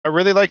I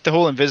really like the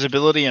whole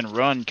invisibility and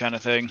run kind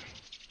of thing.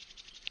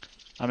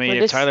 I mean,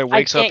 if Tyler I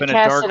wakes up can't in a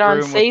cast it dark on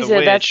room with the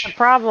Caesar. That's the witch,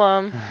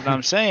 problem. what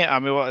I'm saying, I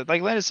mean, well,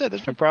 like Landon said,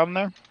 there's no problem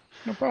there.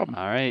 No problem.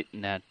 All right,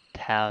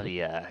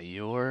 Natalia,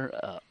 you're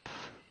up.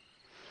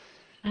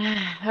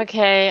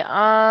 Okay.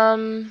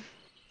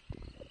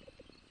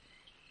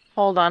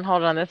 Hold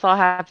on. This all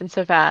happened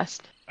so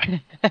fast.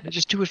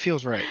 Just do what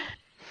feels right.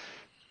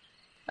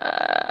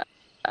 Uh,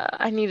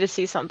 I need to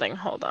see something.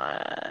 Hold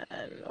on.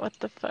 What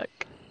the fuck?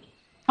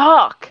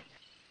 Fuck!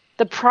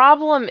 The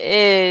problem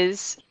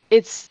is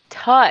it's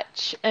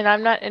touch, and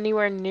I'm not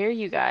anywhere near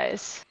you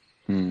guys.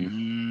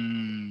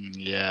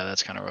 Yeah,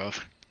 that's kind of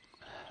rough.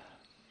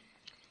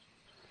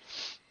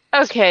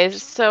 Okay,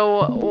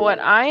 so what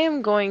I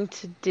am going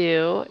to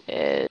do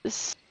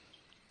is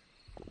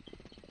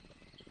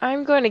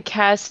I'm going to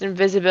cast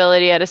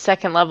invisibility at a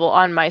second level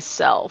on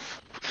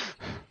myself.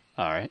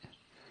 All right.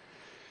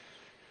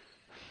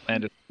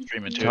 Landon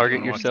streaming too. If you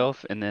Target want to watch.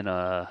 yourself and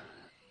then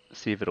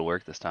see if it'll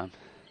work this time.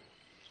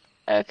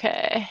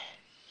 Okay.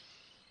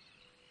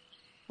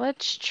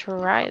 Let's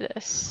try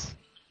this.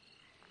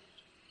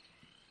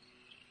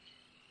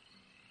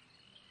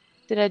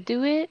 Did I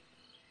do it?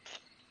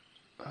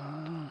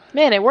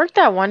 Man, it worked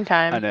that one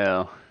time. I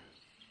know.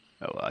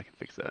 Oh, well, I can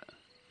fix that.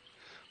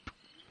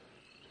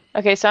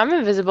 Okay, so I'm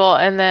invisible,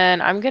 and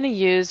then I'm going to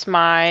use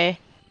my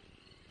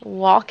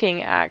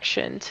walking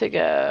action to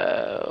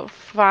go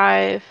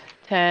 5,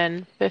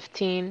 10,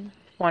 15,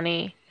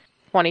 20,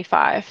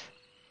 25.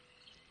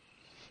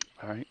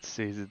 All right,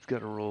 says it's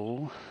got to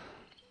roll.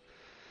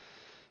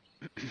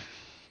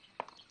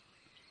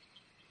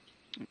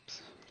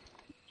 Oops.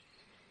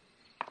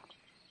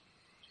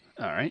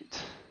 All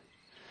right.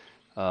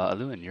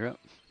 Aluin, you're up.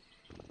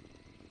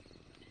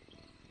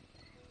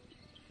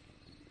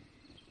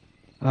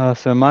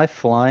 So am I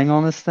flying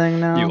on this thing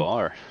now? You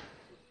are.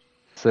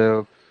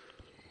 So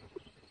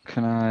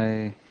can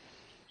I?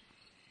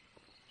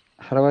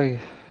 How do I?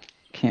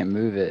 Can't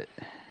move it.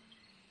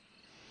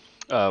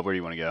 Where do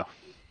you want to go?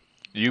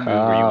 You move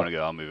where you want to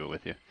go. I'll move it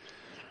with you.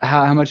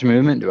 How much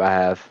movement do I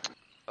have?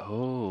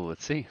 Oh,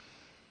 let's see.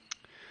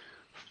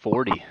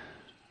 40.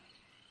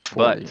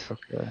 40.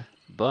 Okay.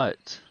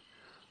 But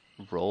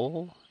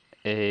roll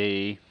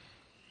a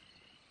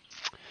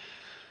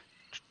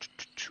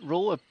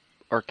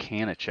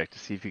Arcana check to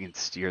see if you can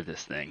steer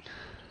this thing.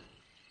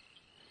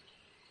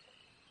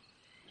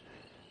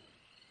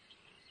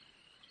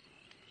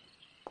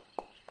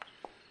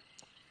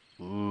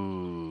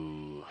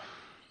 Ooh.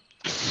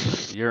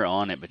 You're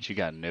on it, but you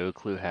got no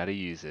clue how to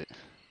use it.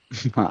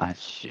 Ah,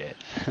 shit.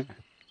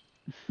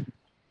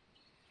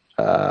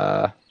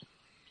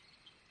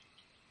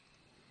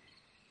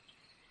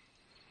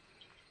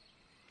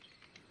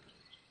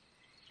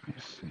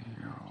 Let's see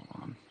here. Hold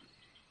on.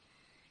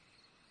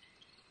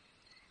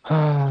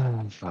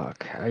 Oh,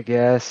 fuck. I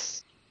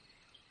guess.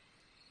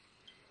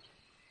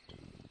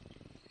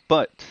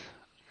 But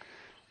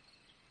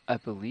I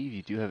believe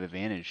you do have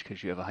advantage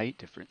because you have a height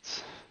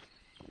difference.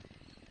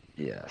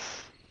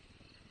 Yes.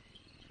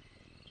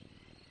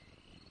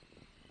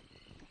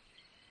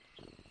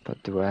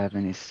 But do I have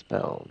any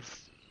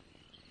spells?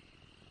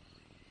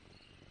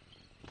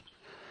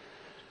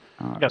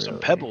 You got some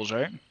pebbles,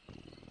 right?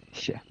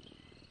 Yeah.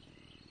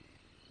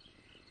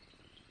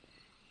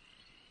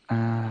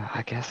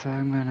 I guess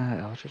I'm gonna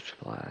Eldritch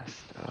Blast.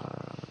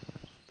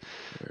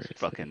 Just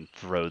fucking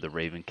throw the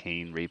Raven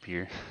Cane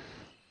rapier.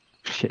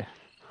 Yeah.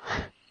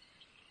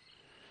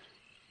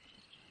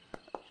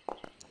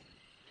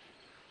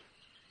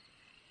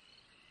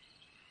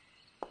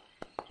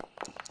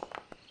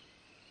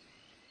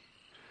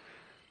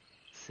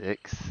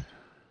 Six.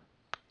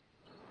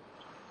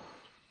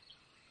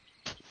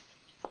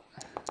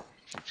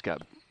 She's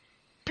got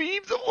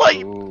beams of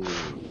light. Ooh.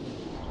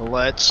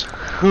 Let's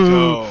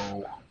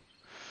go.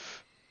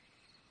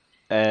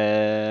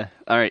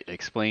 All right.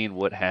 Explain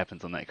what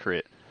happens on that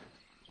crit.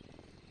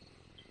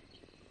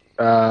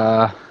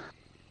 I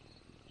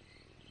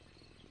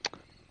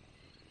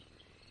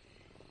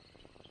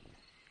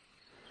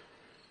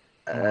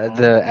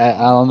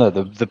don't know.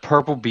 The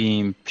purple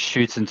beam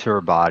shoots into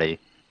her body.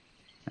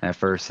 And at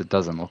first, it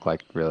doesn't look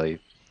like really.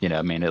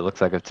 I mean, it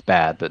looks like it's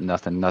bad, but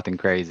nothing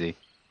crazy.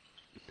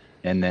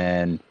 And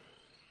then,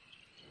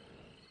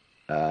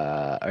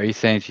 are you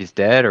saying she's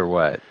dead or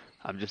what?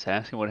 I'm just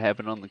asking what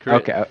happened on the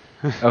crit.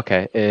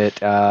 Okay.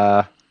 It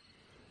I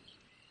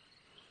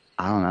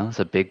don't know. It's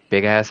a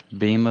big ass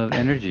beam of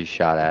energy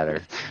shot at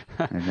her,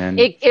 and then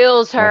it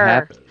kills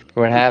her.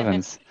 What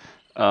happens?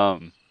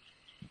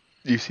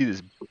 You see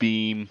this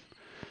beam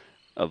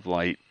of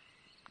light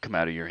come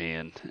out of your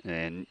hand,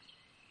 and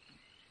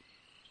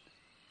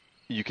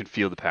you can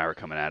feel the power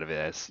coming out of it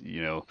as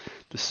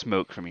the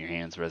smoke from your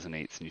hands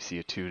resonates, and you see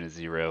a 2 and a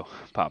 0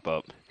 pop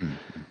up.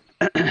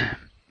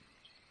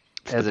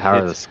 It's the power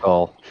of the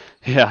skull.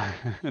 Yeah,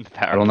 the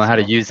power. I don't know how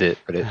to use it,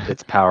 but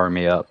it's powering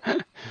me up.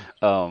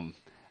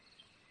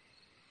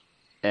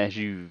 As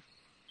you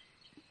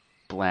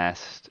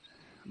blast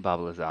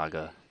Baba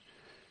Lysaga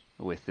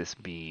with this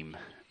beam,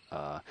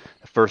 the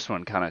first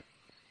one kind of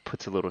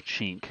puts a little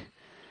chink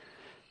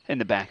in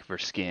the back of her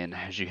skin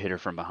as you hit her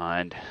from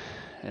behind,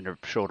 and her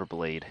shoulder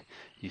blade.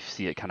 You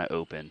see it kind of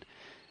open,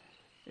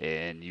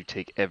 and you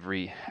take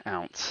every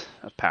ounce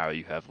of power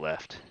you have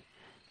left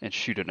and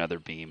shoot another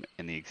beam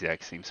in the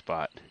exact same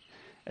spot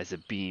as a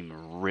beam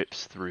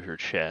rips through her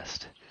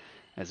chest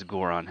as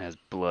Goron has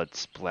blood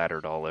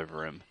splattered all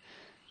over him,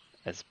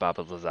 as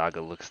Baba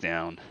Lazaga looks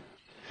down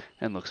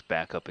and looks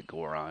back up at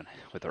Goron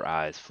with her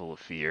eyes full of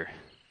fear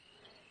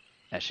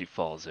as she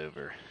falls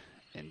over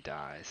and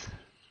dies.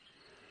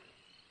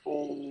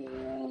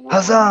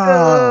 Huzzah!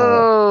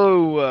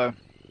 No!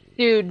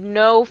 Dude,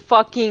 no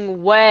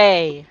fucking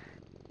way.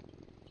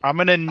 I'm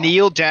gonna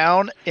kneel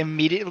down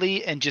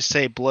immediately and just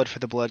say blood for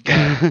the blood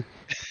god.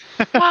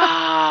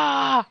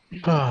 Ah!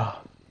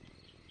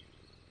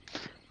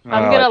 I'm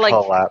Oh, gonna, I like-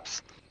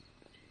 collapse.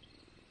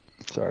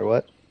 Sorry,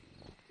 what?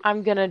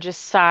 I'm gonna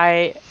just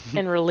sigh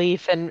in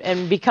relief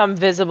and become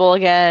visible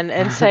again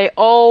and say,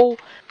 "Oh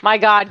my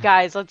God,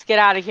 guys, let's get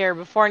out of here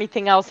before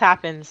anything else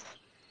happens."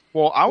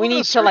 Well, I We want to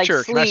need to, search like,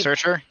 her. Can I sleep.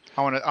 search her?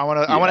 I want to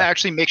Yeah.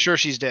 actually make sure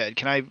she's dead.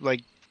 Can I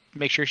like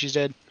make sure she's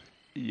dead?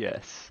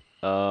 Yes.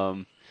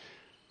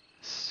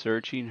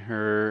 Searching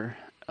her,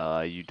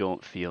 you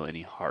don't feel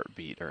any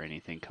heartbeat or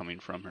anything coming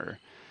from her.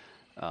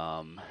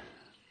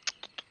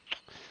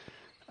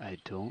 I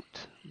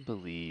don't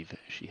believe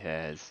she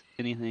has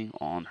anything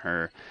on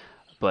her,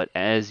 but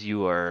as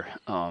you are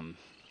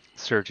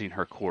searching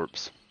her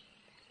corpse,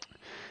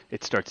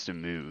 it starts to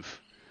move.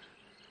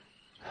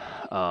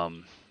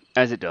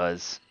 As it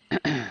does,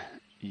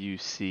 you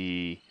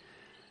see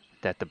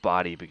that the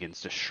body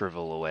begins to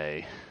shrivel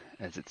away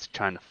as it's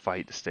trying to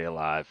fight to stay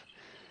alive.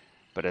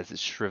 But as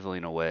it's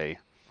shriveling away,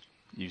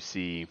 you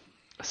see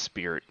a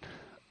spirit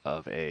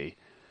of a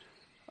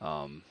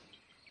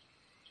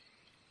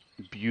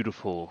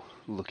beautiful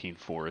looking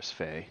forest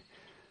fae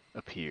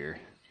appear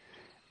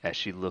as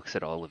she looks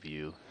at all of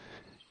you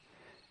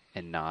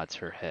and nods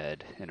her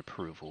head in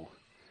approval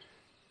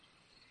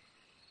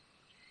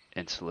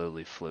and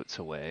slowly floats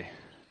away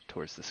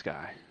towards the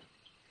sky.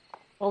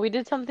 Well, we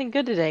did something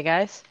good today,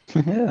 guys.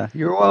 Yeah,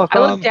 you're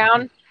welcome.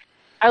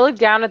 I look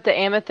down at the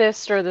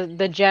amethyst or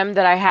the gem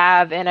that I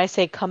have, and I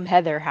say, "Come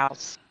Heather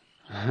house."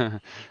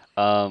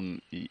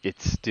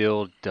 It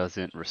still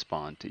doesn't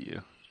respond to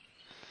you.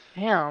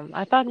 Damn,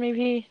 I thought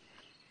maybe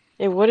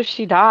it would if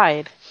she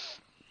died.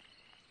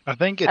 I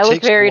think it I look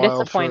takes very a while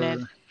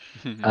disappointed.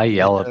 I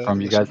yell it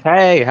from you listen. guys.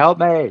 Hey, help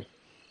me!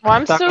 Well,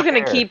 I'm Stuck still up gonna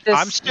here. keep this.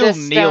 I'm still this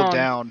kneeled stone.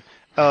 down.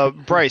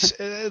 Bryce,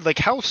 like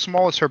how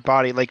small is her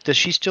body? Like, does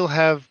she still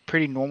have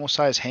pretty normal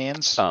sized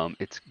hands?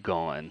 It's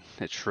gone.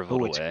 It's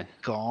shriveled Oh, it's away.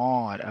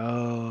 gone.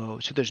 Oh,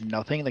 so there's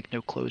nothing, like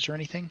no clothes or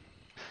anything?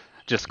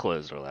 Just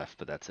clothes are left,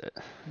 but that's it.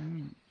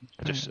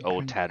 Just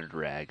old Okay. tattered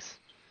rags.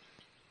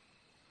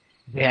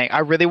 Dang, I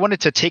really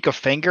wanted to take a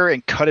finger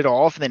and cut it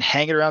off and then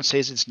hang it around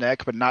Sazed's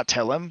neck, but not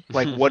tell him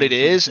like what it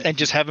is, and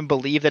just have him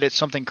believe that it's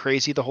something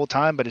crazy the whole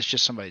time, but it's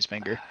just somebody's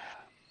finger.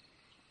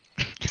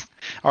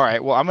 All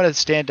right, well, I'm gonna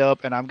stand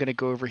up and I'm gonna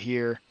go over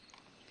here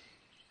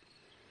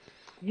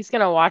He's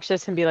gonna watch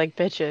this and be like,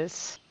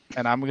 "Bitches."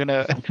 and I'm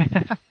gonna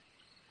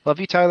love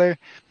you, Tyler.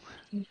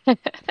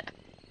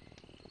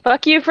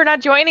 Fuck you for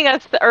not joining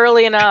us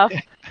early enough.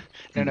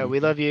 No, we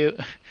love you.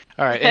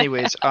 All right,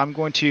 anyways, I'm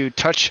going to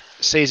touch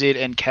Sazed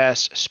and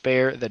cast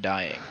Spare the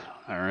Dying.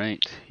 All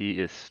right, he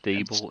is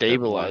stable at 1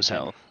 stabilizing.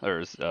 health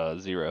or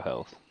 0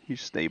 health.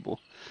 He's stable.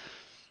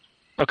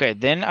 Okay,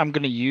 then I'm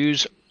gonna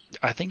use.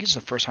 I think it's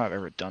the first time I've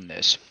ever done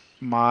this.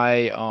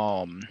 My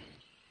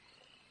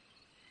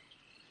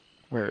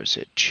where is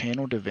it?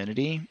 Channel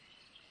Divinity.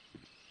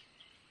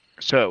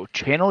 So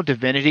Channel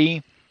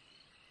Divinity.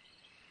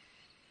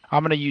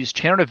 I'm gonna use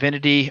Channel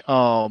Divinity.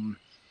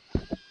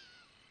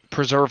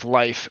 Preserve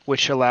Life,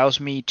 which allows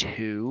me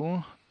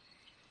to.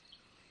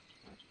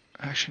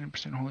 Action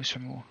percent Holy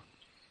Symbol.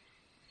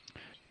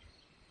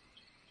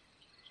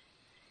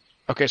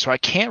 Okay, so I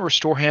can't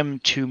restore him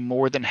to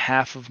more than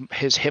half of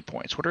his hit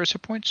points. What are his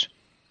hit points?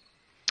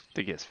 I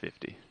think he has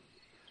 50.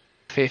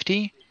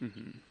 50?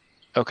 Mm-hmm.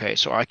 Okay,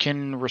 so I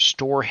can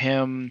restore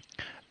him.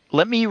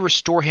 Let me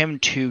restore him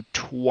to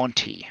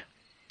 20.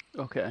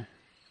 Okay.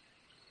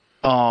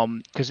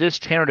 Because this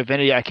Channel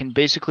Divinity, I can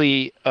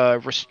basically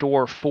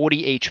restore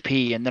 40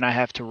 HP, and then I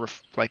have to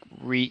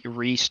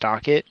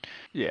restock it.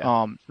 Yeah.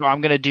 So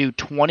I'm gonna do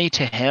 20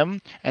 to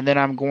him, and then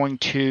I'm going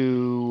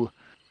to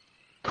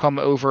come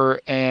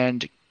over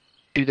and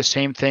do the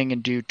same thing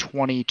and do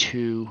 20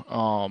 to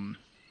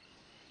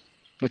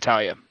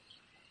Natalia.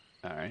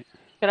 All right.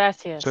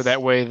 Gracias. So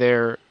that way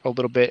they're a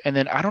little bit, and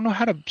then I don't know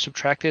how to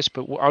subtract this,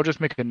 but I'll just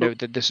make a note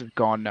that this is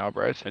gone now,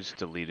 Bryce. I just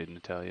deleted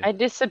Natalia. I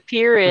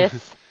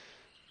disappeareth.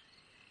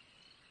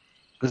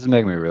 This is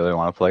making me really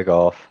want to play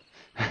golf.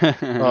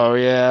 Oh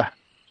yeah.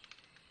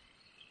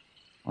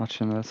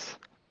 Watching this.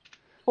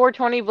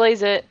 420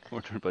 blaze it.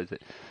 Blaze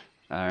it.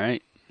 All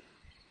right.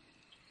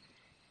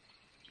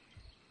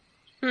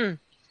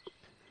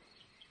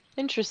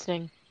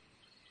 Interesting.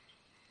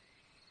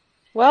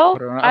 Well,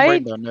 Hold on, I'm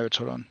writing down notes.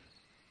 Hold on.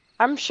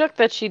 I'm shook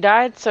that she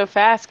died so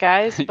fast,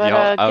 guys, but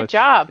Y'all, good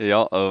job.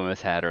 y'all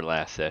almost had her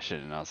last session,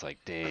 and I was like,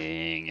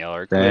 dang, y'all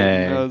are quitting.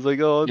 Dang. I was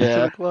like, oh, it's 10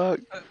 Yeah. o'clock.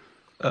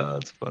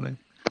 That's funny.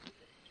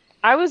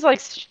 I was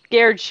like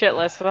scared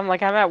shitless, but I'm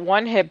like, I'm at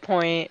 1 hit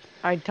point.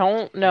 I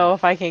don't know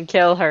if I can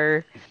kill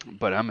her.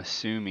 But I'm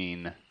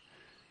assuming,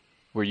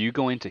 were you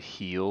going to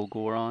heal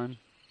Goron,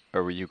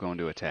 or were you going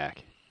to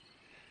attack?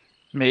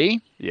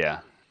 Me? Yeah,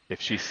 if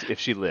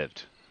she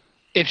lived.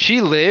 If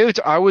she lived,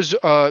 I was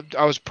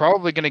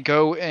probably gonna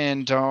go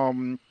and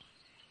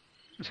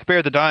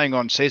spare the dying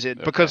on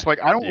Sazed because Okay.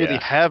 like I don't really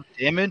Yeah. have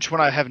damage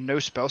when I have no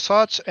spell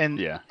slots, and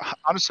Yeah.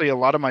 honestly, a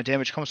lot of my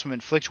damage comes from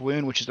Inflict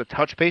Wound, which is a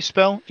touch-based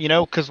spell. You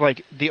know, because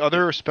like the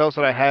other spells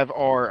that I have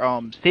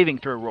are saving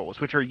throw rolls,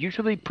 which are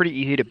usually pretty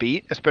easy to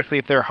beat, especially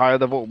if they're a higher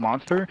level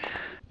monster.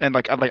 And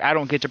like I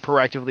don't get to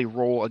proactively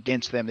roll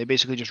against them. They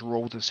basically just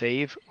roll to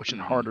save, which is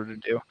Mhm. harder to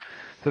do.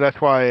 So that's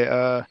why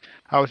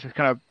I was just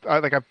kind of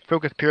I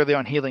focused purely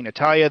on healing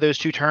Natalia those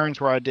 2 turns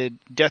where I did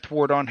Death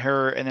Ward on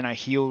her and then I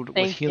healed with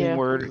Thank Healing you.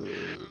 Word.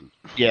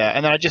 Yeah,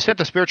 and then I just set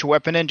the spiritual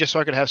weapon in just so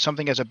I could have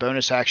something as a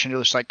bonus action to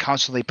just like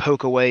constantly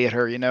poke away at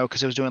her, you know,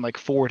 because it was doing like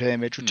 4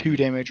 damage or 2 Mhm.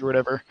 damage or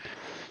whatever.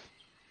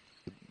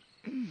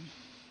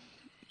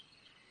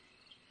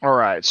 All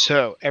right,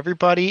 so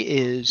everybody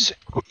is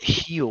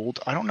healed.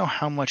 I don't know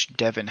how much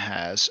Devin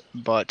has,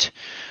 but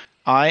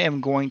I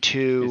am going He's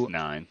to.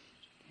 9.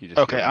 He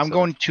just Okay, healed I'm himself.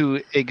 going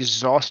to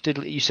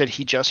exhaustedly. You said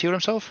he just healed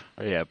himself?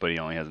 Oh, yeah, but he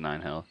only has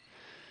 9 health.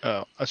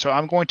 Oh, so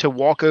I'm going to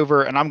walk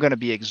over and I'm going to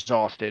be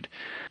exhausted.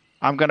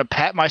 I'm going to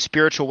pat my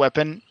spiritual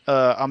weapon.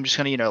 I'm just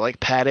going to, like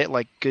pat it,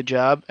 like good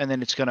job, and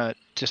then it's going to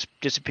just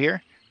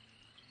disappear.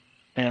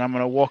 And I'm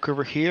going to walk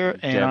over here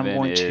and I'm Devin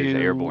going is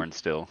to. airborne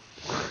still.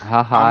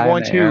 How I'm high in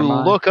going the air to am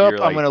I? look up.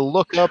 You're I'm like going to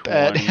look up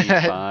at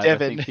 25, I think,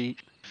 Devin. feet.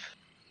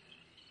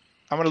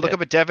 I'm going to look Okay.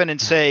 up at Devin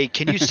and say,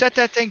 "Can you set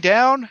that thing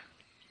down?"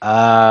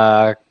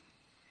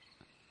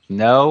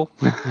 No.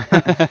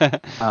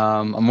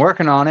 I'm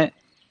working on it.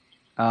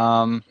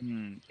 Can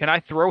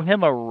I throw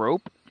him a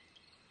rope?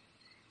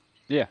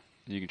 Yeah,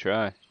 you can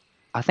try.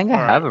 I think I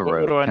All right. have a What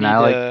rope. do I Can need I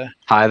like to?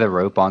 tie the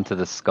rope onto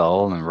the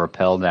skull and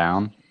rappel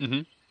down?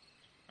 Mm-hmm.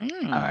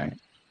 All right,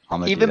 I'm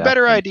gonna do Even that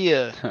better then.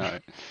 idea. All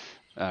right.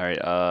 All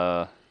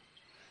right.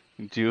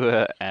 Do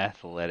a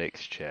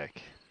athletics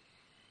check.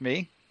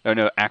 Me? Oh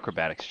no,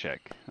 acrobatics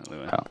check.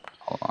 Lewin. Oh,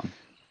 hold on.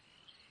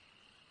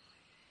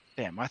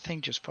 Damn, my thing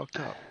just fucked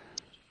up.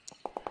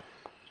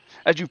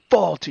 As you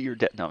fall to your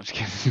death. No, I'm just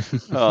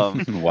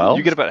kidding. Well,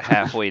 You get about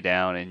halfway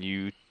down and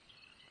you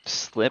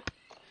slip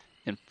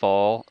and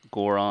fall.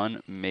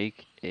 Goron,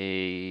 make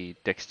a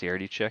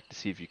dexterity check to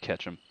see if you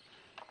catch him.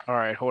 All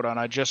right, hold on.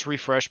 I just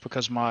refreshed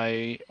because all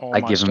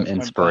I my give him stuff went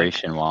blank.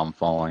 inspiration while I'm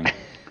falling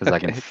because I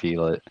can Okay.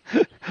 feel it.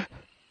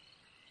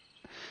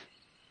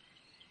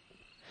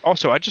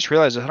 Also, I just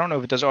realized I don't know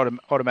if it does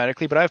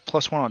automatically, but I have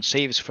 +1 on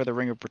saves for the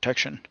Ring of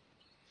Protection.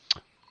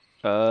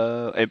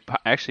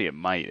 Actually it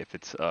might if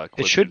it's It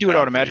equipped should in do it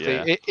Foundry,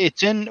 automatically. yeah.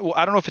 It's in. Well,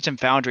 I don't know if it's in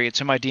Foundry.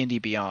 It's in my D&D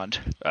Beyond.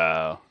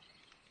 We'll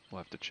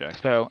have to check.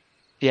 So,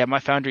 yeah, my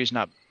Foundry is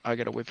not. I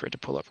gotta wait for it to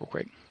pull up real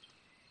quick.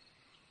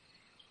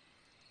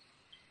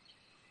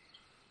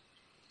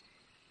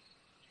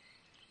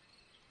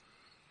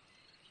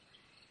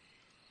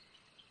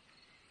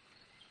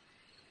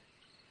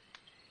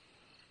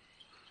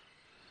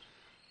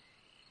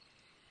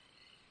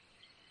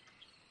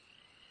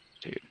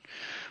 Dude,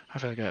 I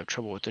feel like I have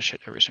trouble with this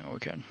shit every single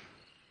weekend.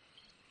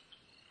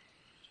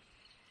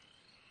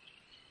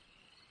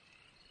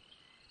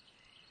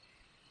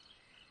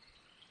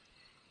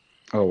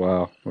 Oh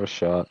wow, what a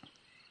shot!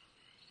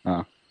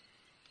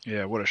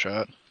 Yeah, what a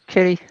shot.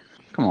 Kitty,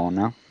 come on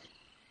now.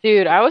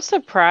 Dude, I was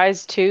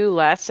surprised too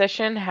last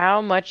session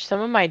how much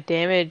some of my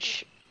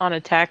damage on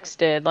attacks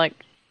did. Like,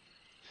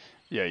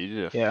 Yeah, you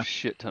did a Yeah.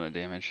 shit ton of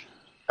damage.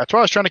 That's why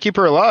I was trying to keep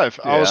her alive.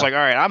 I was Yeah. like, all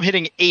right, I'm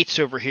hitting 8s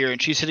over here,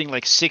 and she's hitting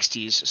like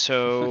 60s.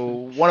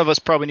 So one of us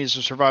probably needs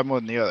to survive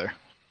more than the other.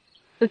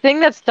 the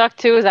thing that stuck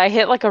too is I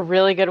hit like a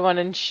really good one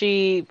and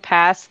she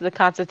passed the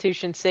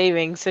Constitution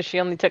saving, so she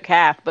only took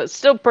half, but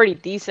still pretty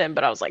decent.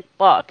 But I was like,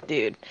 fuck,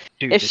 dude.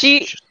 Dude, If this she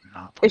is just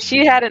not if fucking she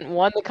good. hadn't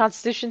won the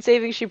Constitution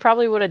saving, she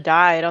probably would have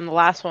died on the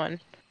last one.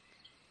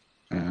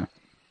 Yeah.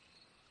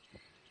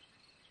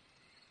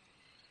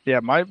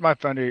 Yeah, my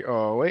Foundry.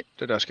 Oh wait,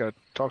 did I just gotta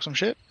talk some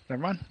shit?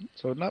 Never mind.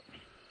 It's loading up.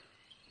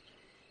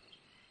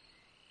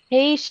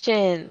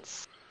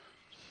 Patience.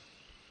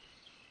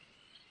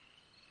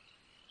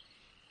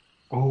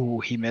 Oh,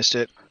 he missed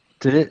it.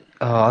 Did it?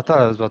 Oh, I thought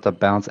I was about to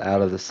bounce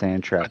out of the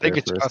sand trap there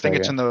for a I think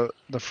it's in second.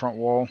 the front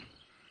wall.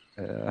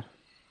 Yeah.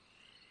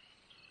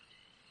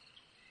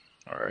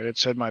 All right, it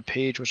said my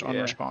page was Yeah.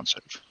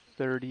 unresponsive.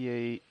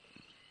 38.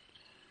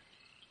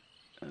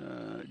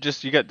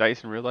 Just you got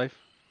dice in real life?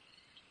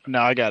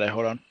 No, I got it.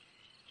 Hold on.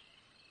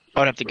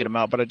 I'd have to get them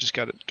out, but I just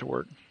got it to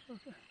work.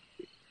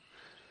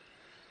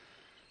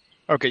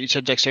 Okay, you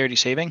said dexterity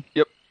saving?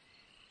 Yep.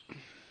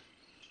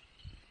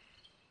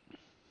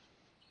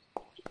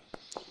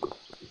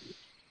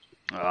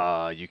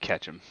 You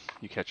catch him.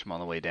 You catch him on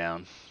the way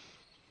down.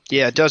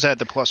 Yeah, it does add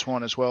the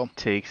 +1 as well.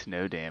 Takes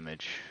no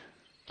damage.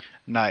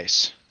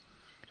 Nice.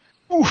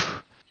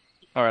 Oof.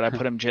 All right, I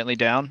put him gently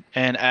down,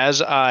 and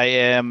as I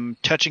am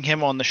touching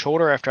him on the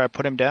shoulder after I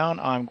put him down,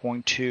 I'm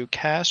going to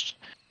cast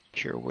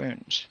Cure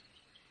Wounds.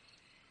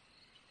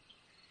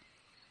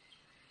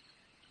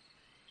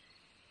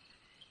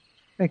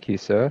 Thank you,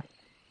 sir.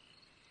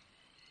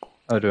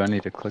 Oh, do I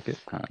need to click it?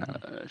 Oh,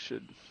 no. I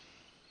should.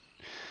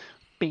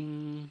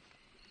 Bing.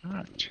 All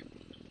right.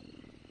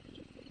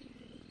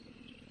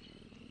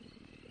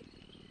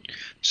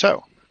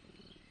 So,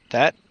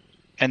 that,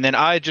 and then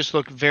I just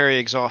look very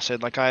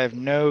exhausted, like I have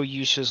no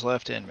uses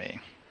left in me.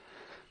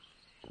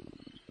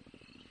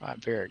 I'm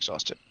very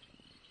exhausted.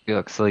 You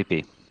look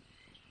sleepy.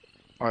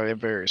 I am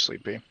very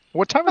sleepy.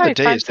 What time of Probably the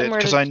day find is it? somewhere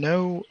Because to- I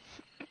know.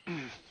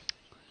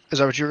 Is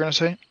that what you were gonna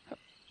say?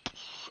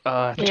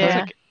 I think Yeah. it's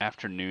like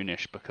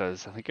afternoonish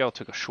because I think y'all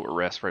took a short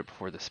rest right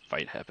before this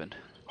fight happened.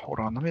 Hold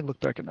on, let me look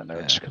back in the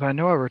notes Yeah. because I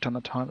know I wrote down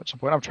the time at some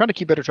point. I'm trying to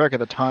keep better track of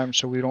the time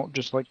so we don't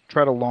just like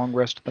try to long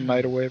rest the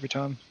night away every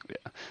time.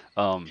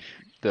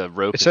 The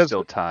rope It is says-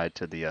 still tied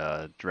to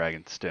the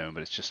dragon stone,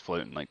 but it's just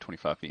floating like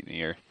 25 feet in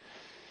the air.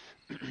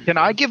 Can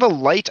I give a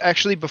light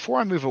actually before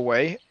I move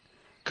away?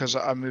 Because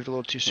I moved a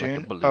little too Like a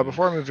soon. balloon.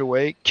 Before I moved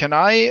away, can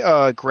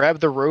I grab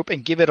the rope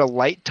and give it a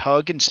light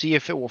tug and see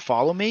if it will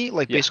follow me?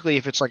 Like Yeah. basically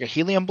if it's like a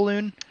helium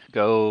balloon?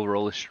 Go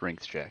roll a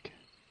strength check.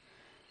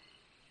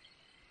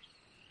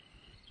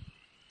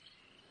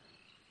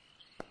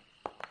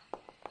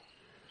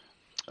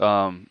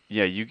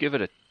 Yeah, you give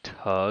it a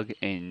tug,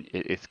 and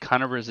it's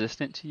kind of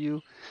resistant to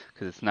you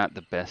because it's not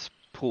the best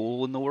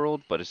pull in the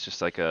world, but it's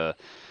just like a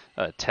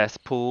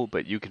test pull.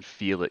 But you can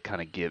feel it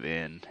kind of give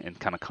in and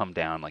kind of come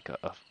down like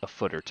a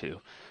foot or two.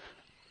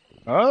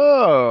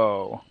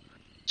 Oh.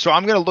 So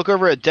I'm gonna look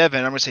over at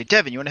Devin. I'm gonna say,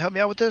 Devin, you want to help me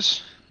out with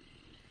this?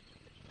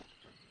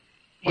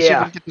 Let's see if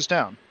we can get this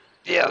down.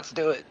 Yeah, let's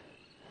do it.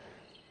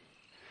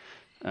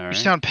 All You right.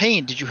 sound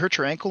pained. Did you hurt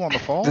your ankle on the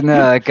fall?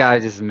 No, that guy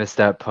just missed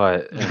that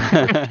putt.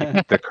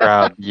 The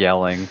crowd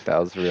yelling. That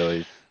was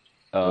really.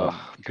 Go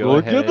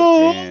Look at ahead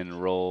that!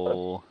 and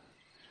roll.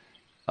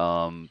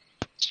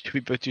 Should we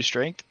both do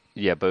strength?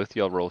 Yeah, both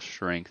y'all roll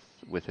strength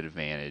with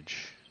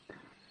advantage.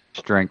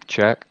 Strength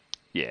check.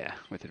 Yeah,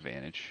 with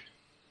advantage.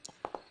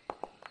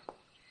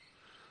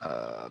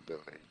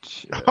 Ability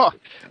check. Oh,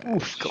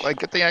 oof,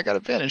 good thing I got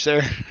advantage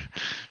there.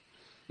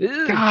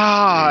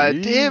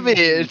 God damn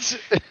it!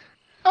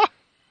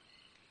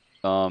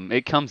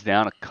 It comes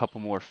down a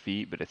couple more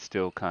feet, but it's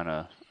still kind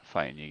of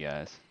fighting you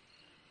guys.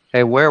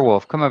 Hey,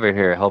 werewolf, come over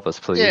here. Help us,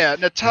 please. Yeah,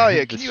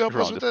 Natalia, can The you help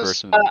us with strongest this?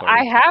 person in the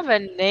I party. have a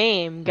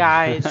name,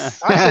 guys.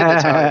 I said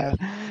Natalia.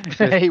 That's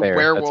Hey, fair,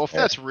 werewolf,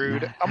 fair. that's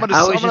rude. I'm I gonna,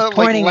 was I'm just gonna like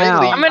pointing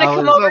lightly. out. I'm gonna I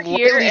come was- over lightly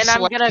here and I'm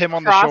slap gonna him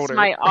on the cross shoulder.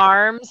 my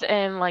arms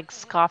and like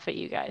scoff at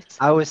you guys.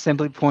 I was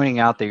simply pointing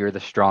out that you're the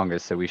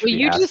strongest, so we should Well,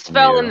 be you just asking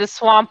fell you. in the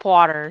swamp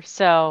water,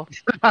 so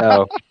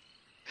Oh,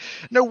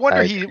 No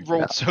wonder I he agree,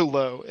 rolled yeah. so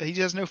low. He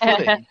has no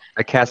footing.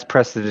 I cast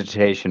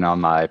prestidigitation on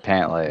my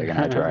pant leg and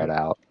I dry it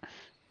out.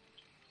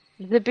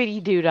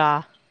 zippity doo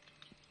dah.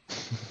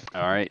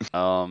 All right.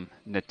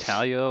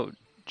 Natalia,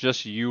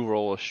 just you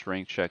roll a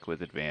strength check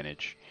with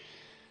advantage.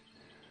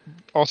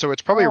 Also,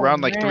 it's probably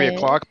around like 3 Alright.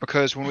 o'clock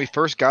because when we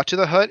first got to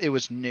the hut, it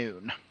was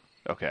noon.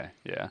 Okay.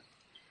 Yeah.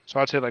 So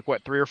I'd say like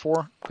what, 3 or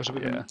 4? Because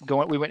we've Yeah. been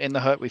going. We went in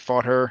the hut. We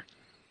fought her.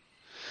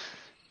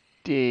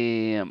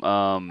 Damn.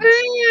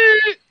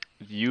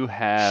 You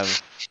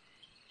have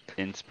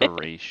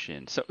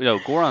inspiration. So no,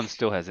 Goron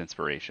still has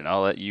inspiration.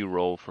 I'll let you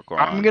roll for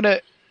Goron. I'm gonna.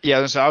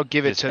 Yeah, so I'll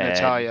give it Just to add,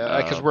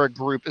 Natalia because we're a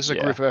group. This is a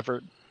yeah. group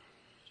effort.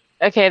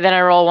 Okay, then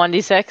I roll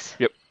 1d6.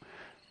 Yep.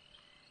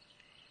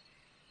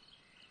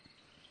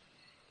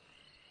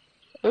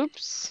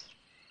 Oops.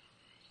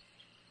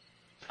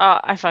 Oh,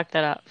 I fucked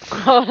that up.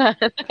 Hold on.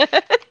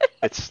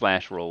 It's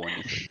slash roll when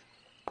you.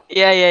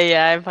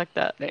 Yeah, I fucked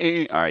up. All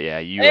right. Yeah.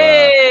 You.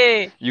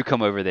 Hey! You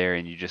come over there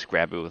and you just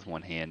grab it with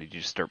one hand and you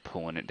just start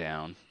pulling it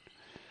down.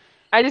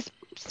 I just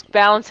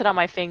balance it on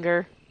my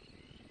finger.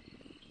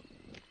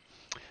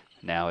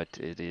 Now it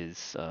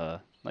is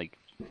like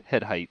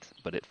head height,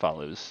 but it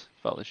follows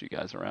you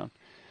guys around.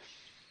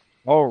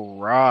 All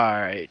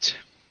right.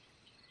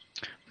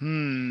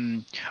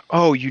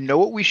 Oh, you know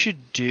what we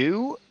should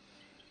do?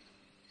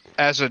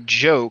 As a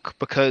joke,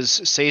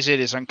 because Sazed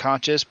is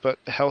unconscious but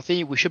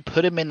healthy, we should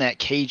put him in that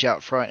cage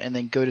out front and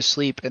then go to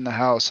sleep in the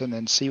house and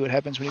then see what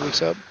happens when he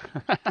wakes up.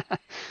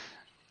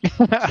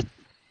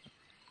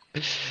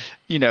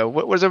 You know,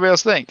 what does everybody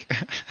else think?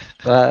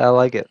 I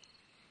like it.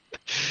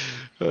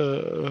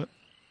 Uh,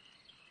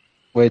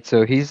 Wait,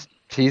 so is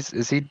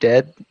he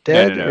dead?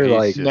 Dead no, or he's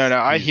like? just- no,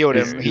 I he's healed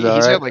him. very- He's He's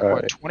got alright? like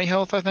Alright. what, 20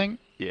 health, I think.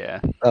 Yeah.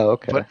 Oh,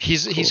 okay. But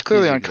he's Cool.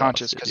 clearly He's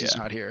unconscious exhausted, because he's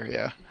yeah. not here.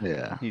 Yeah.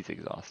 Yeah. He's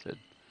exhausted.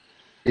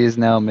 He's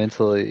now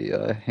mentally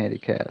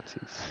handicapped.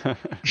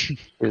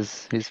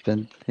 He's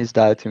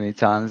died too many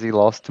times. He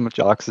lost too much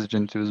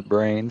oxygen to his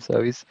brain,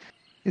 so he's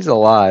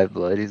alive,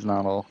 but he's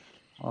not all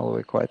the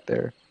way quite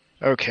there.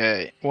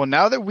 Okay. Well,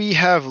 now that we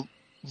have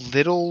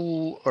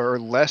little or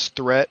less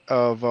threat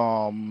of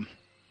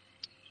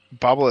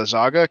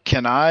Babalazaga,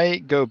 can I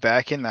go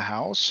back in the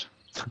house?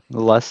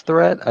 Less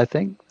threat, I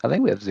think. I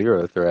think we have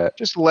 0 threat.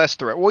 Just less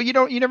threat. Well, you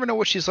never know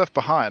what she's left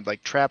behind,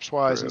 like traps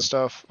wise and True.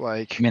 stuff.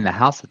 I Like, mean, the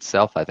house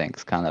itself, I think,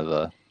 is kind of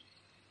a.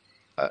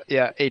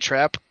 yeah, a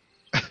trap.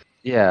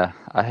 Yeah.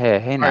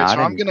 Hey, All right, now I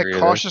so I'm didn't gonna agree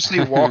to this. cautiously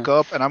walk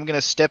up and I'm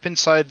gonna step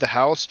inside the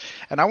house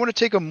and I want to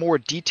take a more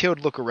detailed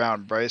look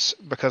around, Bryce,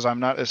 because I'm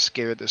not as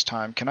scared this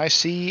time. Can I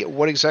see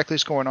what exactly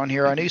is going on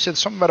here? I know you said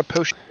something about a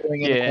potion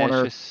going in the Yeah, it's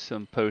corner. just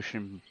some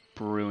potion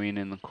brewing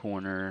in the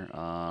corner.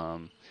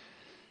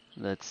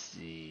 Let's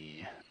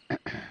see.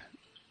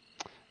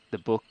 The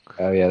book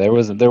Oh yeah, there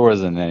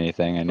wasn't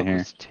anything in book here.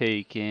 was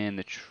taken.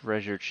 The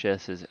treasure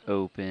chest is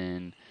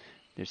open.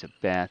 There's a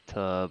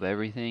bathtub.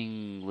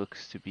 Everything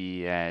looks to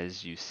be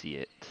as you see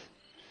it.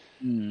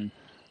 Hmm.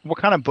 What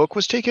kind of book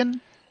was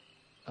taken?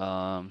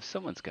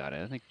 Someone's got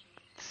it. I think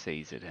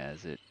Says it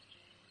has it.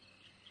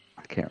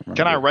 I can't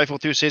Can I remember. rifle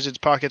through Sazed's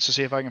pockets to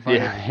see if I can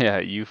find it? Yeah, yeah.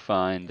 You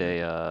find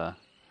the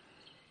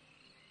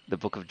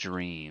Book of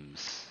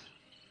Dreams.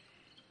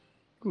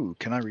 Ooh,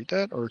 can I read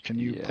that, or can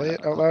you play Yeah.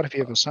 it out loud if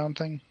you have a sound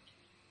thing?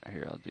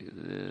 Here, I'll do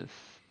this.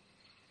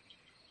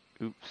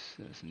 Oops,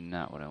 that's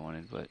not what I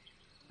wanted, but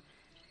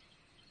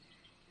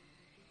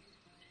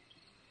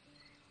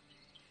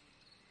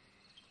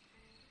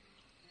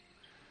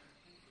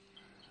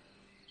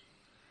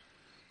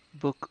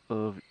Book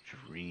of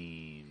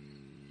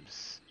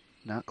Dreams.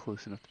 Not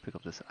close enough to pick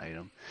up this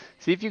item.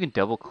 See if you can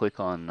double click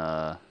on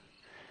the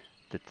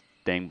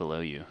thing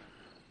below you.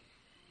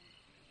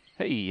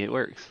 Hey, it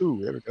works. Ooh,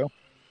 there we go.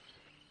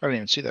 I didn't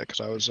even see that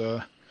because I was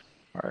All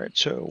right,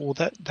 so well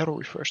that'll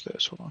refresh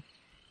this. Hold on.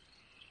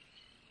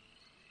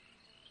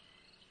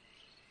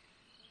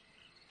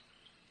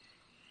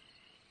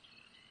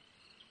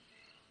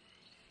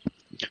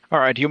 All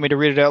right, do you want me to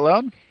read it out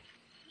loud?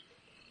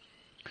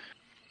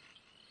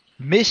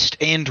 Mist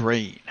and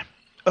rain.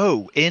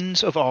 Oh,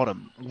 ends of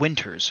autumn,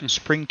 winters,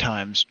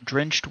 springtimes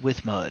drenched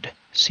with mud,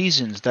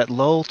 seasons that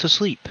lull to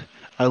sleep.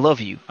 I love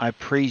you, I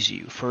praise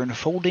you, for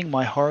enfolding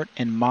my heart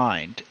and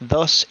mind,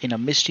 thus in a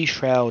misty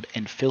shroud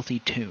and filthy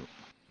tomb.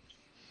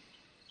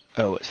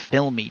 Oh, a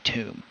filmy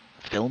tomb.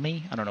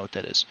 Filmy? I don't know what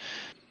that is.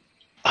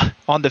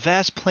 On the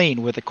vast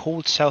plain where the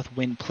cold south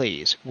wind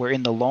plays, where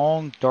in the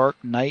long,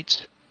 dark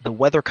nights the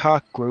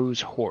weathercock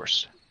grows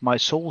hoarse, my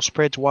soul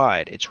spreads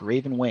wide its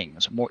raven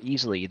wings more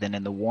easily than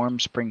in the warm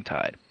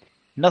springtide.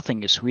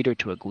 Nothing is sweeter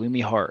to a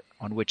gloomy heart,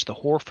 on which the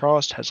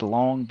hoarfrost has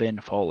long been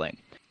falling,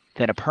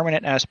 than a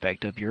permanent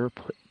aspect of your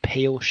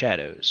pale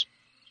shadows.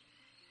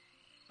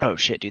 Oh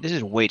shit, dude, this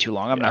is way too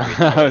long. I'm not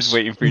reading Yeah, all I was this.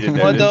 waiting for you to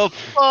What notice. the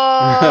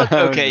fuck?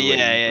 I was Okay,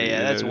 waiting for you yeah.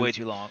 to That's way notice.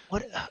 too long.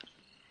 What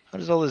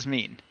does all this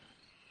mean?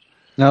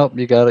 Nope,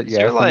 you got it. You Is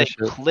gotta there like finish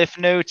it. cliff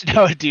notes?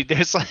 No, dude,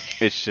 there's like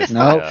It's just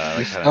Nope, you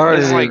like kind of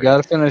there's started it. You like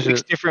gotta finish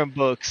 6 it. different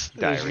books.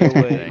 There's no diary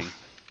way. thing.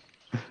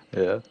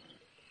 Yeah.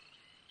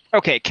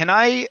 Okay, can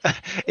I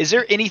is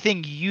there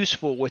anything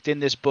useful within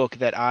this book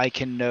that I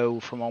can know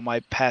from all my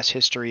past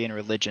history and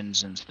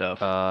religions and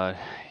stuff?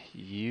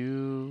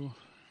 You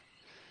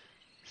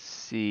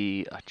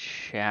see a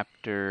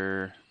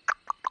chapter.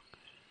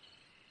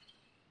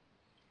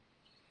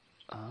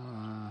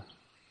 Uh,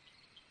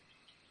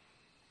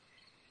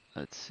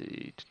 let's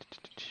see.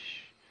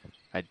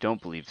 I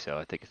don't believe so.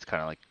 I think it's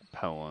kind of like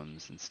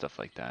poems and stuff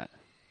like that.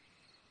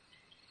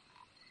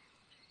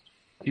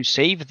 To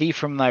save thee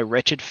from thy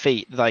wretched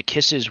fate, thy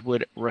kisses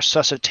would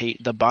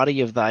resuscitate the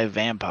body of thy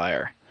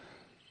vampire.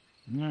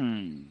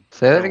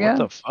 Say that Bro, what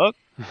the again. fuck?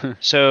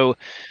 So,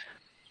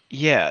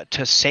 yeah,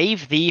 to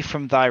save thee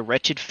from thy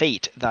wretched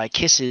fate, thy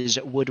kisses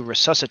would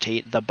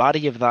resuscitate the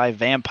body of thy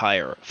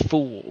vampire.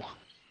 Fool.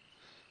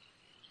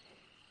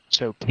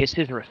 So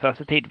kisses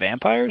resuscitate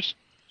vampires?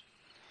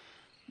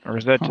 Or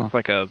is that Huh. just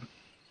like a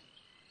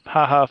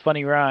haha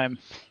funny rhyme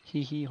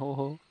Hee hee ho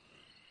ho.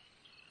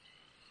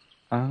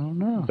 I don't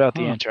know. about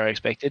the Huh. answer I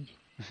expected?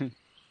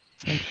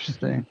 It's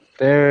interesting.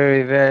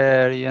 Very,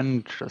 very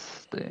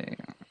interesting.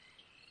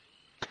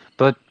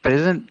 But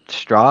isn't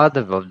Strahd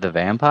the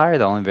vampire?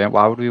 The only vamp?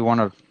 Why would we want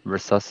to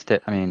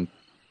resuscitate? I mean,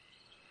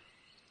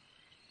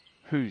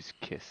 Who's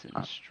kissing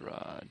Uh,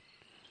 Strahd?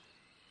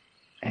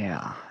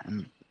 yeah.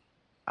 And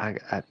I.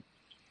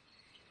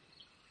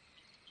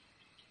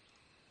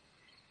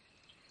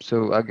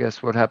 So I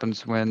guess what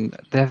happens when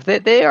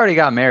they already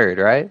got married,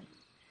 right?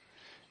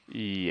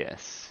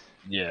 Yes,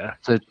 Yeah.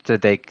 So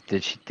did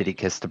he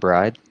kiss the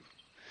bride?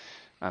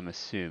 I'm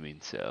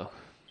assuming so.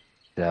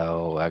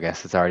 So I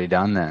guess it's already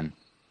done then.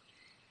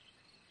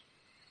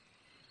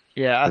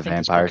 Yeah, I The think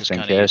this book vampire's is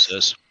been kind of kissed.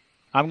 useless.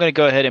 I'm going to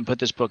go ahead and put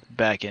this book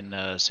back in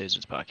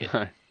Caesar's pocket.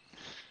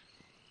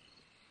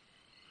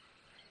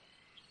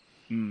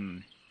 Hmm.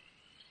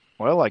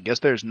 Well, I guess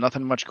there's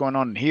nothing much going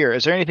on in here.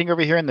 Is there anything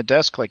over here in the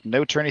desk, like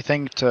notes or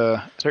anything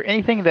to... Is there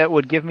anything that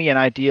would give me an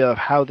idea of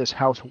how this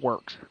house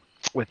works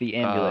with the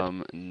amulet?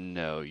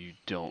 No, you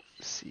don't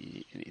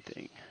see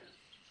anything.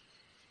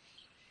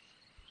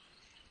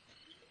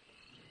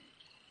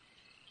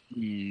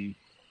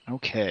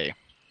 Okay.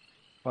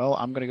 Well,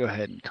 I'm going to go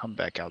ahead and come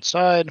back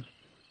outside.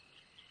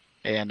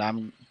 And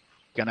I'm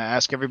Gonna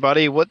ask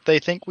everybody what they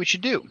think we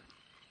should do.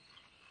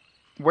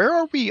 Where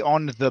are we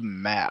on the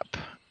map?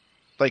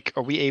 Like,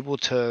 are we able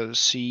to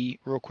see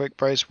real quick,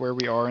 Bryce, where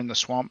we are in the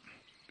swamp?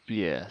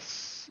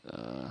 Yes.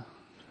 'Cause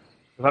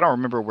I don't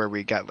remember where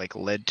we got like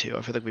led to.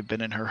 I feel like we've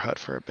been in her hut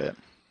for a bit.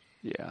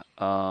 Yeah.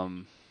 Let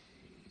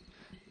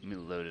me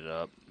load it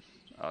up.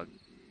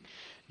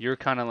 You're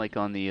kind of like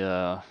on the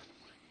Oh,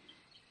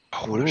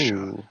 what a shot.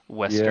 Ooh,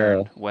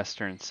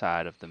 western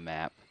side of the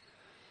map,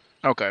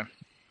 Okay.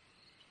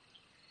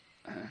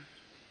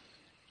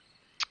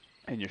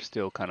 and you're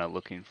still kind of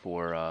looking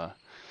for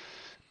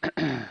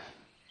the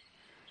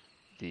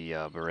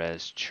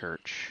Berez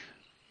Church.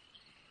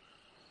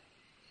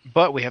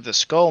 But we have the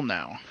skull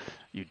now.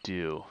 You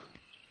do.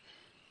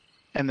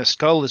 And the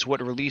skull is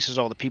what releases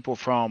all the people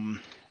from.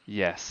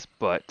 Yes,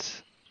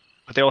 but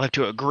They all have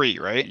to agree,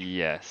 right?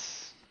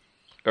 yes,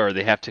 or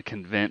they have to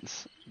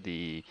convince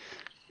the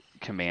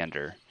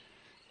commander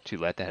to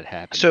let that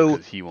happen So-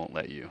 because he won't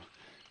let you.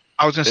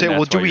 I was gonna say, And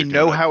well, that's do why we you're doing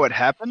know it. how it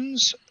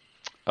happens?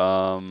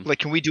 Um, Like,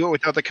 can we do it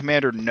without the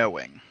commander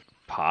knowing?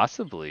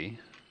 possibly.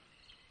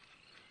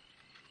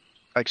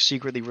 Like,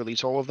 secretly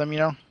release all of them, you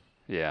know?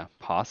 Yeah,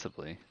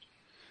 possibly.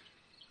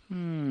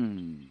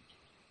 Hmm.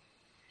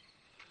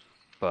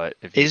 But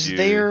if Is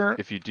there-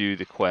 if you do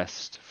the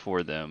quest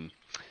for them,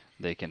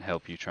 they can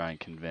help you try and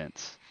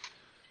convince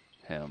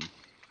him.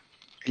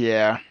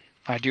 Yeah,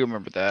 I do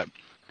remember that.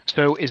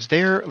 So is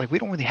there, like, we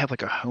don't really have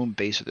like a home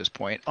base at this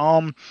point.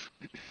 What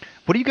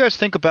do you guys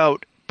think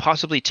about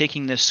possibly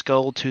taking this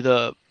skull to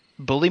the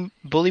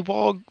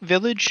Bullywog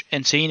village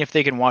and seeing if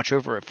they can watch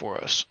over it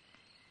for us?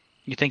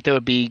 You think that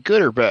would be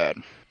good or bad?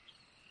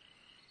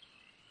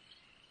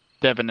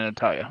 Devin and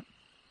Natalia.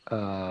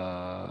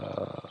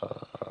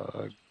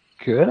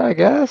 Good, I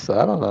guess.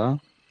 I don't know.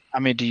 I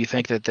mean, do you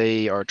think that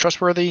they are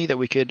trustworthy, that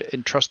we could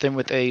entrust them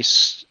with a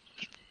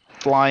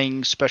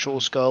flying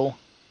special skull?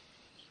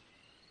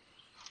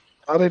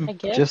 Probably I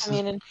guess. just I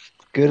as mean,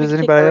 good we as could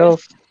take anybody a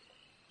else. risk.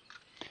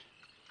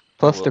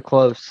 Plus, Well- they're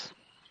close.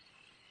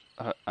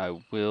 I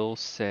will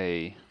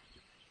say,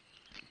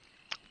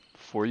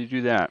 before you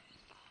do that,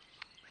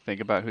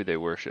 think about who they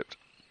worshipped.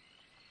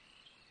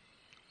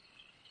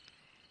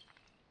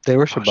 They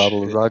worship Oh,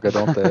 Baba shit. Lazaga,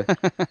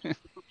 don't they?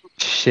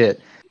 Shit.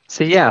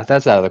 So yeah,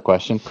 that's out of the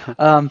question.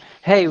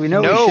 Hey, we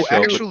know what we No, should do.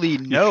 actually, You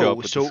show no. up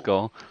with the So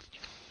skull.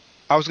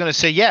 I was gonna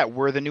say, yeah,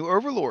 we're the new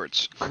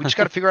overlords. We just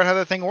got to figure out how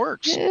that thing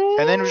works, and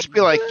then we'll just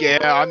be like, yeah,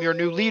 I'm your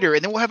new leader,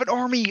 and then we'll have an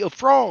army of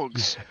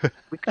frogs.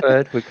 We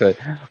could.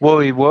 Well,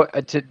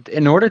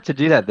 in order to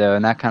do that though,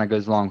 and that kind of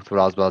goes along with what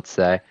I was about to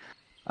say.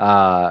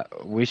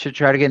 We should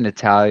try to get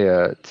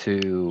Natalia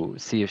to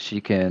see if she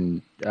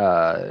can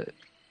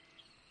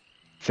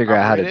figure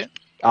out how Operate to it.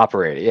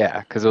 operate it.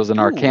 Yeah, because it was an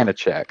Ooh. Arcana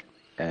check,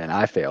 and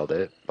I failed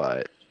it.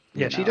 But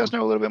Yeah, she does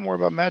know a little bit more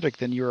about magic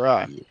than you or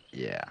I.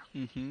 Yeah.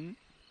 Mm-hmm.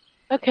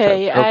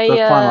 Okay,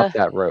 Go climb up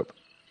that rope,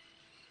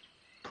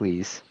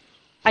 please.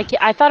 I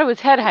thought it was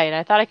head height.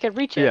 I thought I could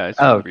reach it. Yeah, it's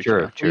Oh, gonna reach true.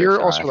 around. Well, you're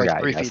Sorry, also I like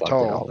forgot 3 you guys feet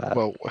all did tall. all that.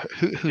 Well,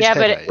 who's Yeah, head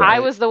but height, I right?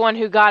 was the one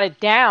who got it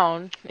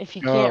down. If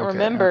you Oh, can't okay,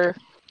 remember,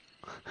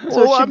 so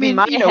Well, it should I be mean,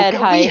 my you know, head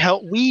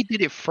height. we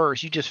did it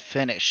first. You just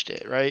finished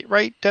it, right?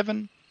 Right,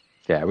 Devin?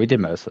 Yeah, we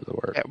did most of the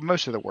work. Yeah,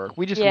 most of the work.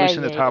 We just Yeah,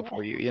 loosened the yeah, top yeah.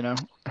 for you, you know?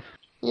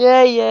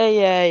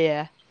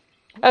 Yeah.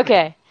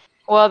 Okay.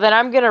 Well, then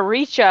I'm gonna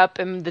reach up,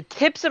 and the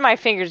tips of my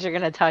fingers are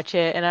gonna touch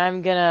it, and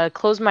I'm gonna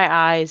close my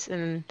eyes,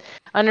 and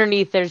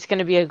underneath there's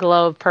gonna be a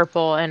glow of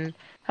purple, and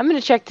I'm gonna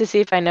check to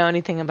see if I know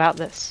anything about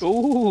this.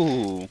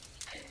 Ooh.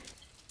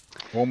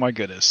 Oh my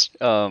goodness.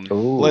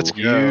 Ooh. Let's go.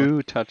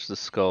 You touch the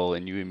skull,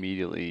 and you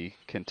immediately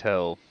can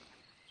tell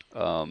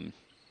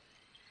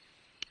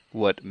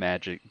what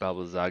magic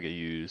Baba Zaga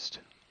used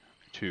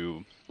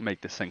to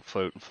make this thing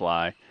float and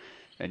fly,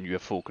 and you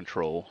have full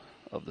control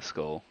of the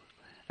skull.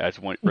 Right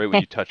when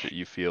you touch it,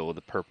 you feel the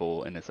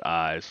purple in its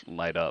eyes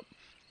light up.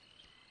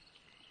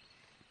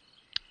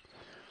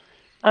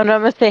 Oh no,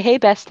 I'm gonna say, hey,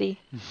 bestie.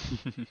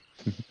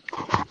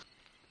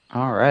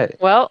 All right.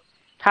 Well,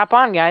 hop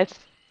on, guys.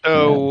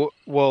 So,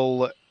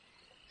 well,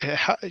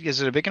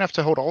 is it big enough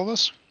to hold all of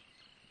us?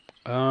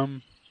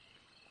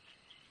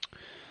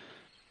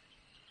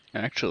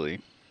 Actually,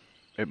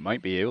 it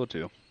might be able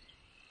to.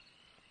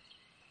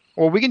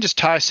 Or we can just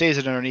tie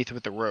Sazed underneath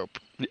with the rope.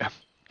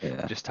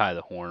 Yeah. Just tie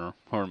the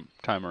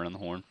tie him around the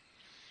horn.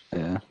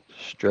 Yeah.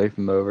 Strafe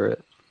him over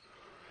it.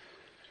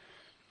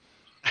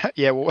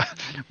 Yeah,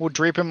 we'll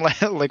drape him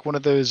like one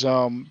of those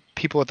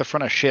people at the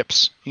front of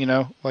ships, you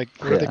know, like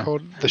what are they Yeah.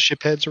 called? The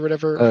ship heads or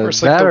whatever. Uh, Or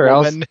it's like that the or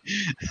else- woman.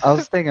 I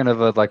was thinking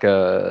of like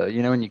a,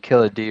 when you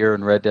kill a deer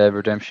in Red Dead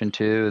Redemption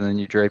 2, and then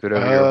you drape it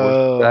over your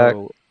horse's back.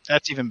 Oh,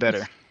 that's even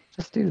better.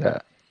 Just do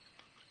that.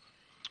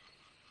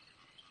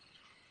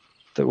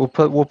 We'll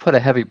put a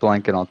heavy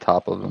blanket on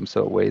top of him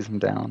so it weighs him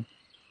down.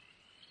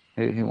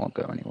 He won't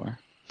go anywhere.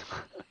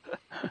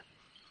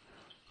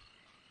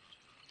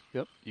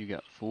 Yep, you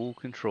got full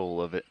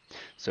control of it.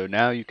 So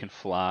now you can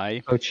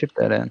fly. Oh, chip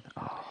that in.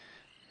 Oh.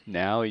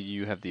 Now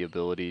you have the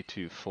ability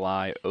to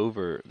fly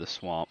over the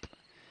swamp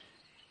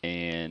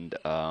and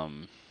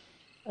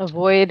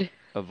Avoid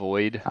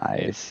avoid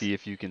and Nice. see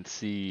if you can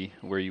see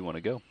where you want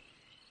to go.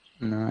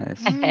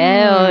 Nice.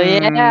 Hell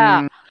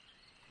yeah.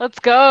 Let's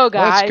go, Let's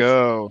guys.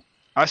 go.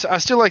 I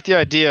still like the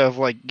idea of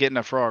like getting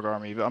a frog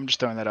army, but I'm just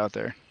throwing that out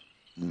there.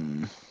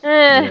 Mm.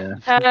 Yeah.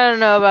 I don't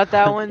know about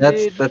that one,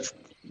 dude. That's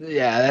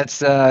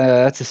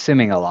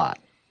assuming a lot.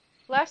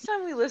 Last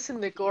time we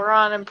listened to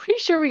Goron, I'm pretty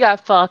sure we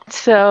got fucked,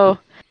 so.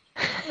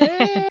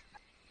 I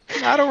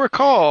don't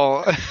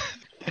recall. I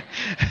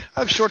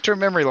have short-term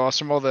memory loss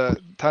from all the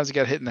times I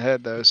got hit in the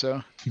head, though.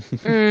 So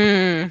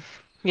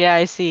Yeah,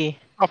 I see.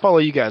 I'll follow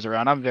you guys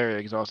around. I'm very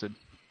exhausted.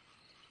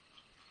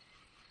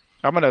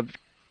 I'm gonna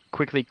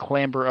quickly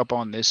clamber up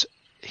on this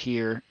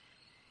here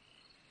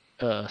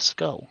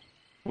skull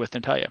with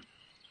Natalia.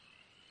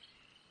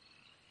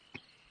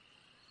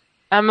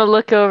 I'm gonna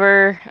look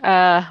over.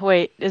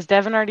 Wait, is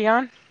Devin already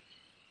on?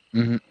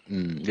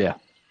 Yeah.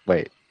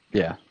 Wait.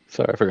 Yeah.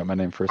 Sorry, I forgot my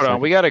name for a Hold second.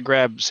 on, we gotta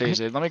grab Sazed.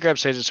 Let me grab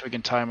Sazed so we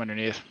can tie him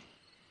underneath.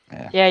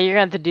 Yeah, you're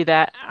gonna have to do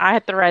that. I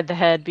have to ride the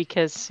head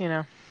because, you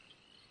know.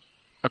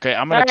 Okay,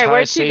 I'm gonna Alright, tie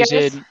where to, guys?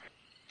 Sazed. I'm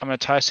gonna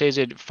tie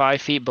Sazed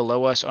 5 feet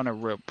below us on a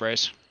rope,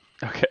 Bryce.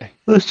 Okay.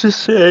 Let's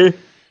just say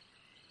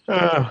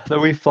that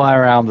we fly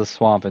around the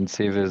swamp and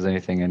see if there's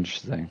anything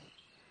interesting.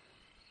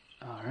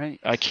 All right.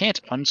 I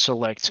can't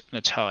unselect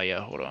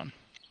Natalia. Hold on.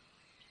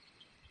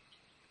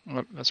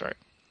 Oh, that's right.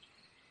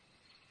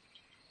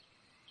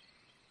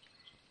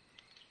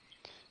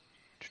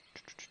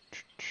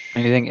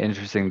 Anything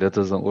interesting that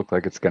doesn't look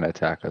like it's gonna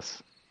attack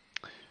us?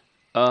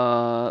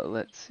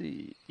 Let's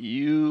see.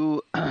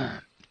 You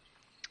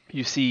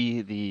you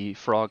see the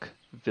frog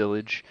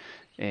village,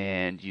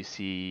 and you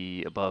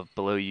see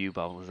below you,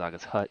 Baba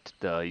Lazaga's hut.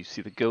 You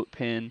see the goat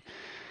pen,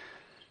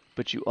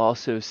 but you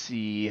also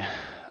see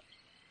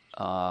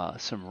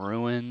some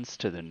ruins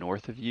to the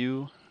north of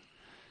you,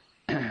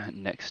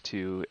 next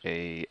to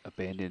a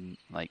abandoned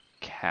like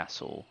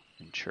castle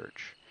and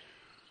church.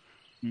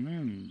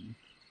 Mm.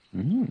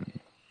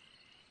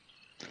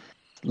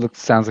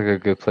 Sounds like a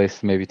good place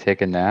to maybe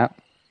take a nap.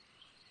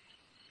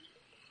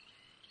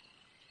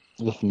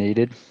 If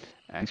needed.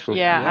 Actually,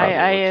 Yeah, I'll be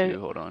able I to.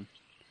 Hold on.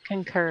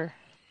 concur.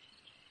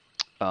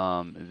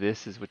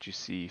 This is what you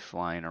see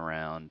flying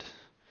around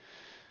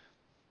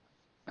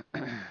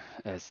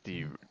as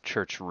the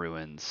church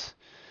ruins,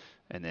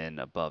 and then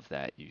above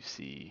that you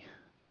see.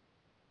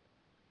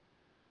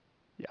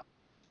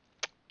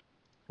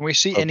 Can we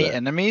see Love any that.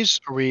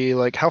 enemies? Are we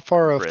like how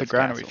far off the Berez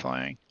ground are we Castle.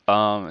 flying?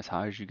 As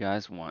high as you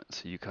guys want.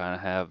 So you kind of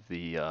have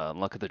the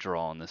luck of the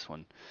draw on this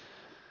one.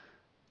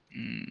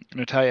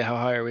 Natalia, how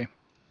high are we?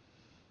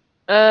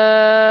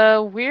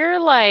 We're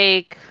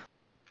like,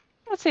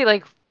 let's say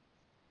like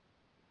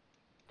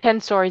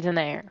 10 stories in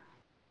the air.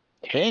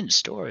 10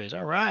 stories.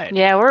 All right.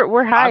 Yeah,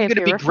 we're high I'm up gonna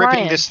here. be We're gripping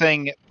flying. this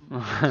thing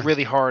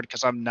really hard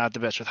because I'm not the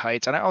best with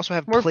heights, and I also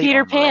have We're plate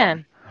Peter armor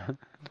on.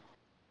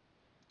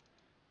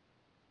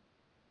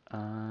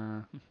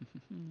 Pan.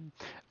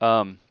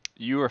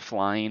 You are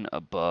flying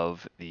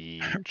above the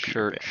Peter Pan.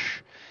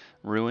 church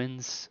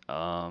ruins.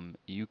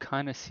 You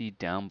kind of see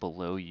down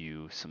below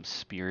you some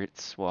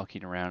spirits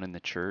walking around in the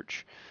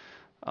church.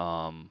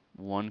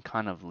 One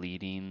kind of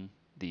leading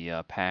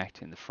the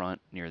pact in the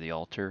front near the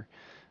altar.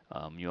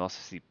 You also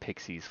see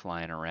pixies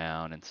flying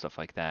around and stuff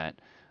like that.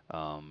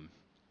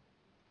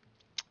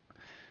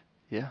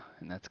 Yeah,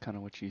 and that's kind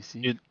of what you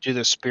see. Do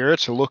the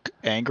spirits look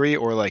angry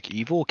or like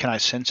evil? Can I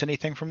sense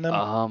anything from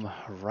them?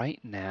 Right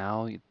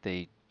now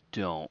they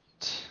don't,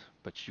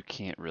 but you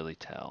can't really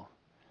tell.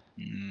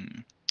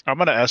 I'm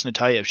gonna ask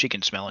Natalia if she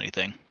can smell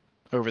anything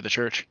over the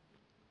church.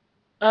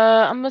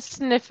 I'm gonna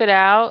sniff it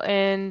out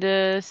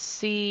and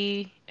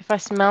see if I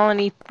smell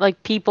any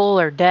like people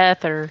or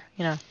death or,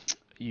 you know.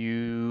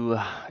 You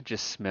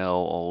just smell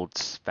old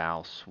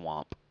foul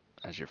swamp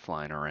as you're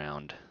flying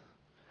around.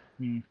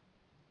 I'm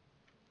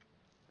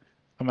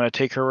gonna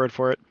take her word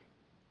for it.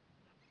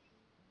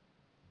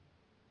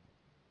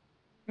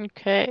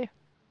 Okay.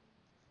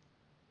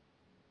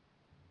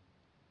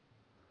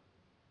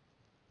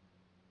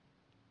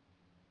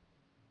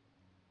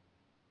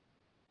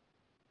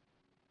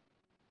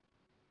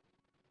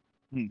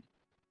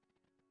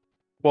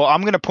 Well,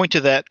 I'm gonna point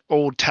to that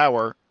old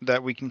tower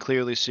that we can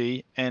clearly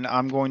see, and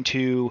I'm going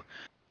to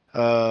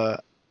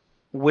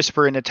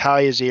whisper in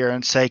Natalia's ear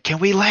and say, "Can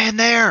we land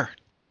there?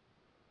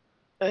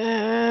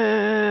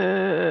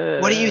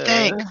 What do you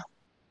think?"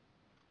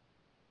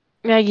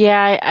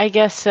 Yeah, I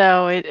guess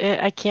so.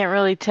 I can't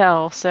really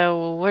tell,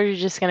 so we're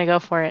just gonna go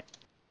for it.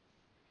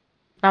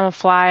 I'm gonna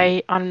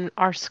fly on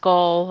our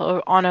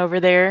skull on over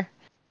there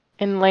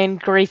and land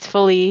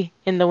gracefully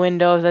in the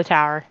window of the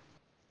tower.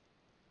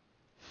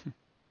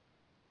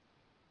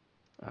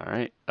 All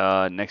right.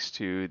 Next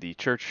to the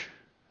church.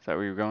 Is that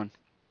where you're going?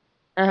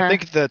 I Uh-huh.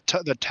 think the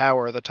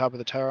tower, the top of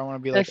the tower. I want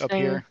to be like This up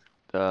thing. here.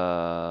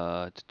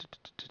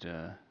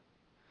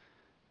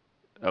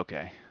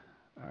 Okay.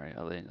 All right.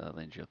 I'll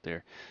land you up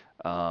there.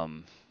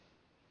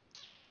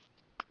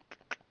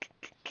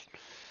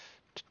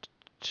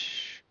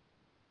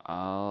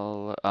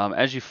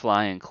 As you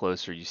fly in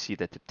closer, you see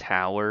that the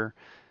tower,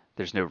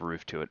 there's no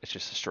roof to it. It's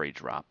just a straight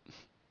drop.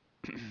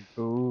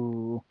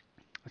 Ooh.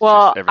 It's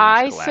Well, just everything's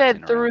I collapsing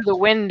said through around. the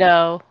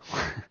window.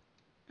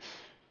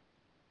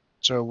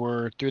 So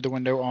we're through the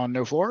window on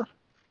no floor?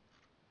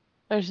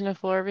 There's no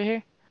floor over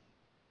here.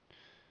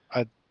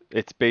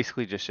 It's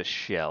basically just a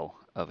shell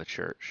of a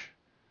church.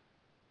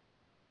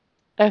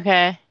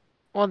 Okay.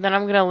 Well, then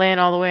I'm gonna land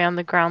all the way on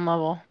the ground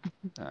level.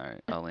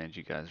 Alright, I'll land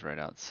you guys right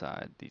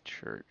outside the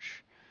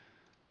church.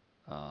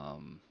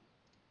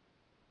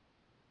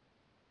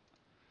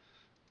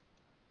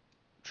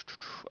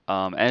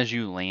 As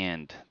you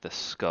land the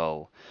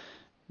skull,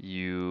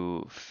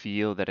 you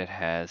feel that it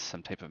has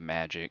some type of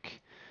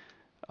magic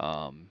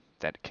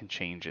that can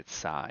change its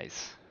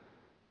size.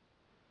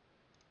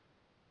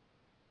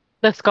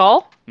 The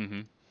skull?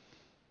 Mm-hmm.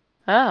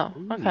 Oh,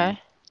 Ooh. okay.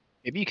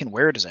 Maybe you can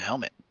wear it as a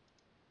helmet.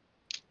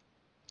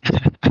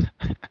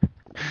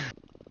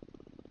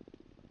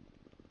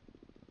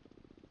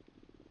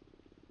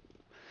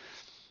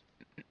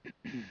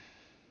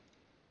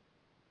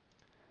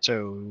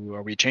 So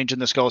are we changing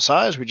the skull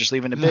size? We're just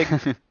leaving it big?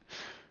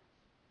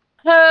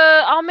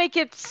 I'll make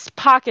it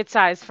pocket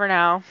size for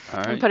now and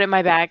Alright. put it in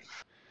my bag.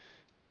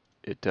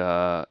 It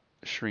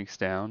shrinks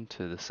down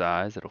to the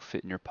size that'll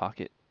fit in your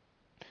pocket.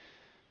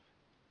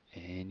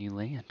 And you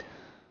land.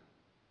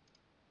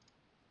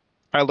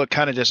 I look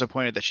kind of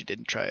disappointed that she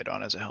didn't try it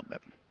on as a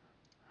helmet.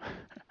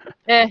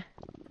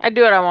 I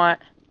do what I want.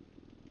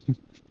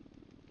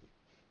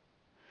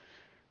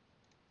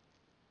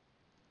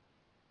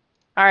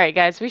 All right,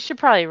 guys, we should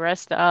probably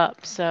rest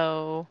up.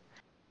 So,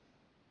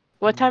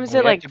 what time is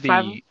Well, it? we have Like to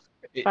five, be.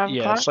 5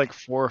 Yeah, it's o'clock? like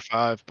 4 or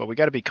 5, but we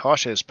got to be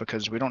cautious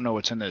because we don't know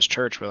what's in this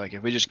church. We're like,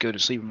 if we just go to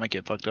sleep, we might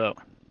get fucked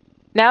up.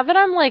 Now that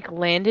I'm like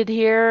landed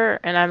here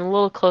and I'm a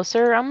little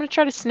closer, I'm gonna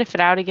try to sniff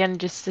it out again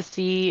just to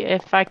see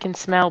if I can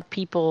smell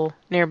people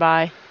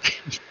nearby.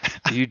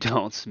 You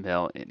don't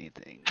smell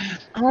anything.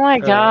 Oh my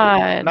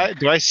god.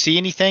 Do I see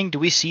anything? Do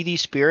we see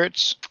these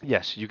spirits?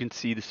 Yes, you can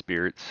see the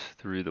spirits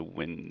through the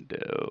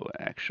window,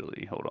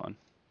 actually. Hold on.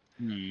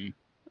 Hmm.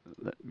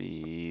 Let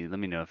me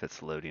know if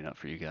it's loading up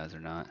for you guys or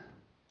not.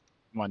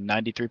 I'm on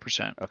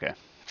 93%. Okay.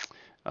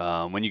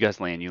 When you guys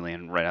land, you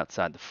land right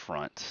outside the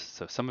front.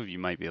 So some of you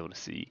might be able to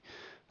see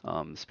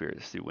the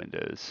spirits through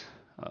windows.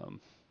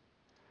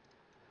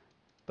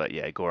 But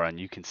yeah, Goran,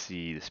 you can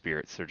see the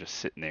spirits. They're just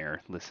sitting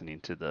there listening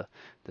to the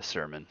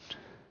sermon.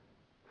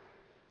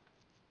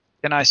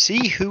 Can I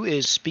see who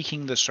is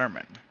speaking the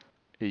sermon?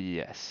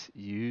 Yes,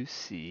 you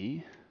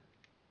see.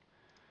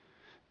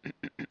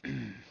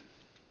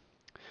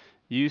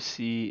 You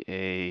see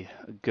a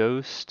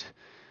ghost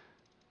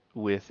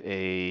with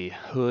a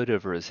hood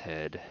over his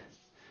head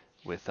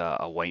with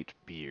a white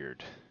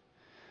beard.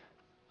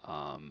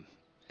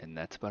 And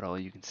that's about all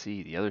you can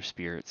see. The other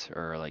spirits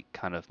are like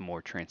kind of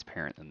more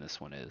transparent than this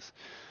one is.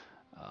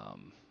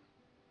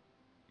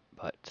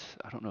 But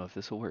I don't know if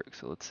this will work,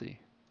 so let's see.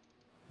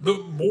 The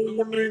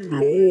morning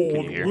Can you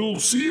Lord hear? will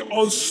see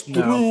us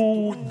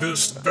No. through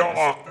this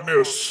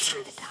darkness.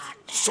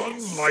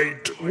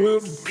 Sunlight will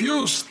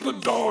pierce the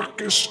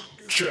darkest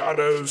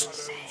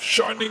shadows,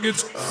 shining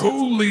its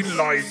holy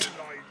light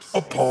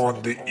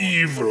upon the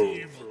evil.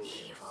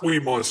 We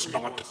must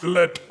not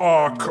let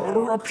our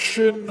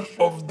corruption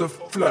of the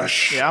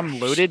flesh Yeah, I'm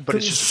loaded, but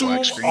it's just a black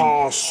consume screen.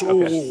 our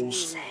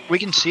souls. We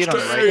can see it on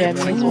the right. Stay Yeah,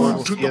 The me morning as Lord well.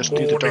 will tuned to see the us through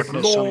the morning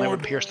darkness. Sunlight will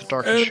Lord, pierce the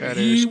darkest and shadows,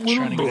 He will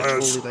shining its holy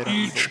bless light on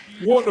each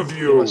evil. one of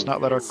We must you.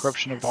 not let our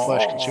corruption of the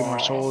flesh consume our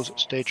souls.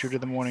 Stay true to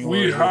the morning We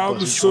Lord. He will bless have each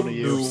one of some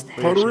you. new We have some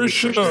new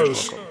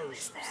parishioners.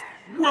 parishioners.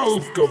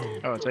 Welcome.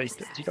 Welcome. Oh, is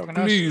he talking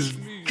to us? Please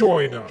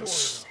join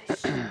us.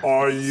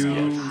 Are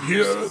you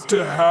here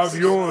to have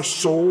your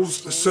souls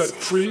set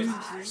free?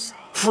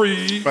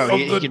 Free Oh, of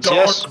he the can see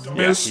us? dark Yeah,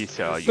 mist he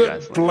saw you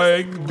guys that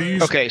land. plague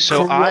these Okay,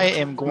 so I corrupt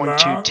am going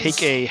to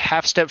take lands? a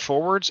half step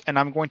forwards, and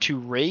I'm going to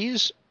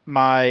raise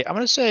my. I'm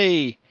going to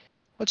say,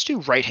 let's do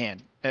right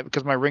hand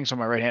because my ring's on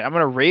my right hand. I'm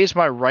going to raise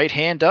my right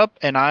hand up,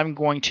 and I'm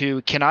going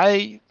to. Can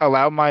I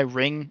allow my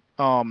ring?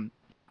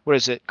 What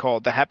is it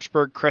called? The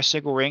Habsburg crest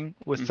signal ring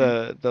with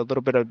the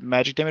little bit of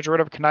magic damage or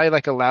whatever. Can I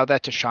like allow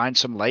that to shine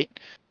some light,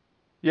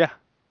 Yeah.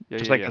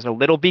 just like as a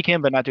little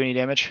beacon, but not do any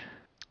damage?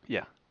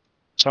 Yeah.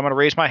 So I'm going to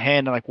raise my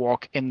hand and like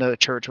walk in the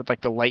church with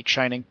like the light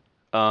shining.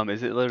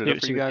 Is it loaded up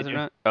for See you what they guys or do.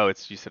 not? Oh,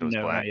 you said it was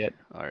No, black. not yet.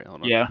 All right,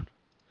 hold on. Yeah.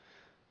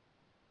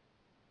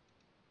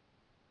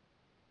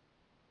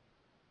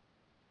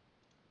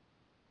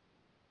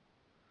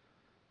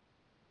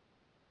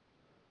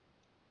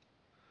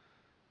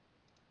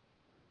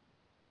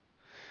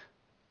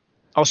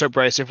 Also,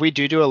 Bryce, if we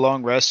do a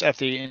long rest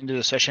after the end of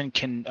the session,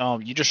 can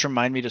you just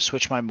remind me to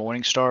switch my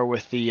Morning Star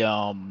with the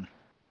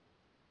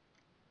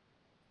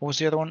what was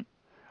the other one?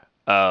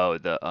 Oh,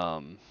 the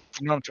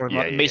No, I'm talking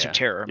yeah, about yeah, Mace yeah. of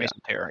Terror. Yeah. Mace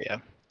of Terror, yeah.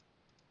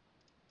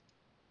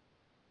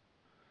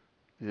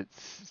 Is it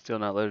still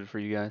not loaded for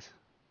you guys?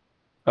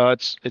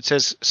 It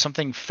says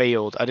something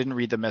failed. I didn't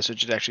read the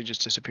message. It actually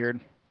just disappeared.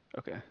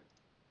 Okay.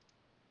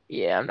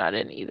 Yeah, I'm not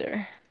in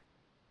either.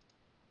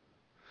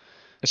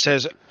 It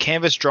says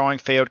canvas drawing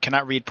failed.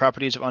 Cannot read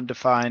properties of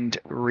undefined.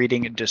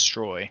 Reading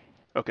destroy.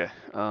 Okay.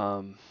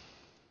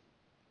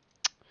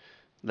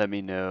 Let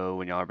me know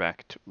when y'all are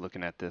back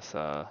looking at this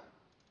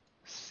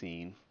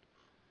scene.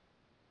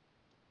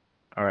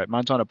 All right,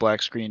 mine's on a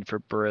black screen for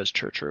Berez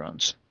Church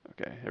ruins.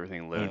 Okay,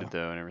 everything loaded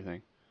though and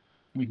everything.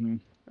 Mm-hmm.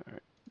 All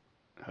right,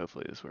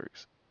 hopefully this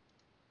works.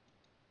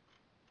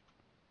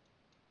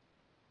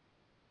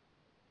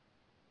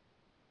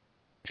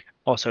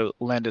 Also,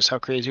 Landis, how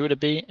crazy would it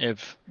be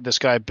if this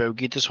guy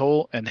bogeyed this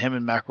hole and him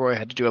and McElroy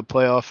had to do a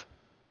playoff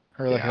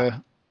or like Yeah.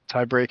 a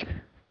tie break?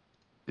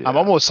 Yeah. I'm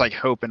almost like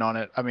hoping on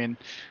it. I mean,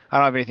 I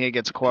don't have anything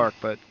against Clark,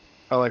 but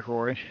I like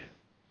Rory.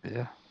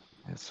 Yeah.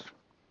 It's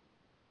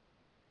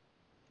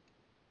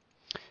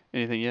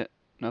Anything yet?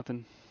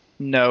 Nothing?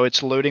 No,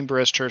 it's loading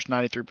Berez Church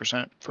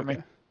 93% for me.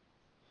 Okay.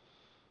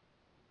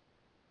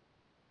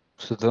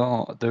 so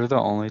they're the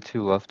only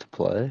two left to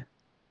play.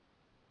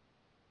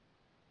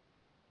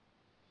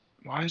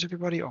 Why is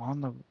everybody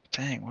on the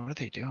thing? What are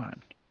they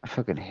doing? I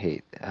fucking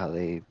hate how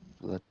they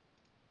let.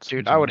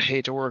 Dude, I would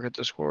hate to work at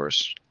this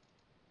course.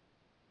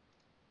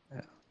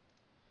 Yeah.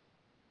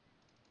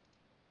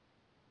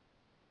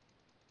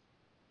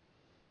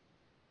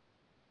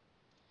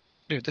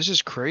 Dude, this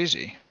is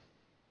crazy.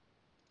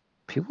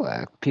 People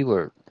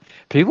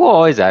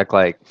always act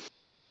like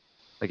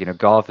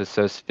golf is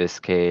so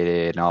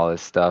sophisticated and all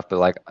this stuff, but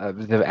like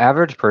the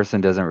average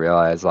person doesn't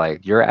realize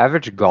like your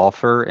average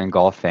golfer and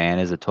golf fan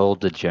is a total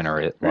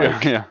degenerate.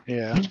 Like Yeah.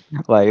 Yeah.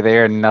 like they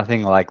are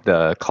nothing like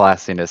the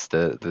classiness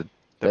that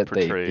they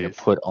portrays.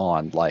 put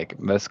on. Like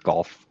most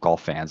golf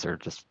fans are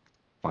just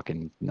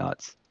fucking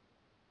nuts.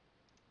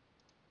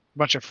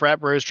 Bunch of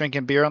frat bros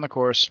drinking beer on the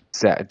course.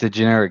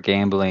 Degenerate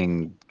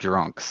gambling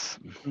drunks,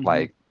 Mhm.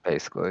 like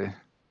basically.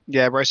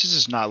 Yeah, Bryce, this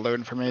is not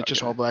loading for me. It's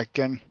just Okay. all black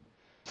again.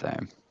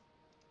 Same.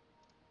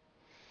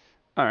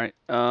 All right.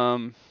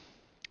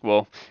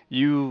 Well,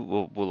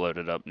 we'll load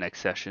it up next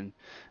session,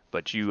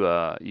 but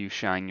you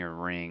shine your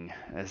ring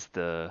as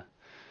the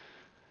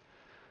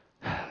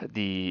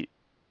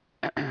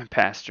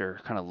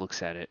pastor kind of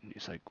looks at it and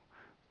he's like,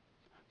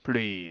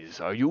 "Please,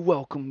 are you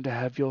welcome to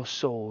have your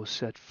soul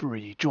set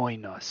free?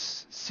 Join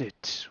us.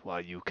 Sit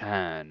while you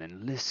can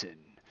and listen."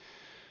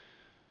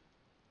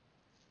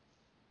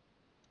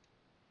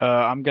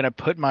 I'm gonna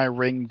put my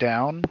ring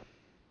down.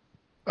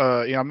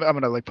 I'm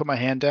gonna like put my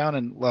hand down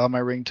and allow my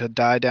ring to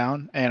die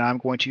down, and I'm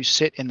going to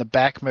sit in the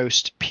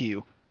backmost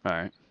pew. All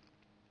right.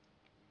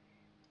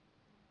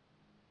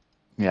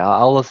 Yeah,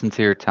 I'll listen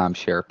to your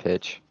timeshare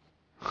pitch.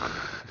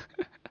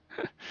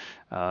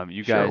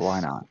 You Sure, guys why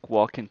not?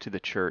 walk into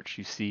the church.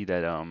 You see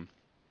that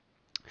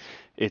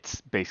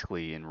it's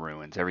basically in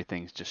ruins.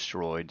 Everything's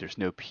destroyed. There's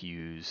no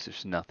pews.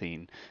 There's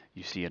nothing.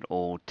 You see an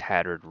old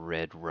tattered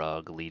red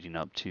rug leading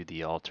up to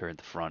the altar at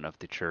the front of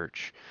the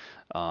church.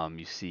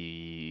 You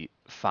see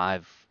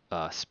 5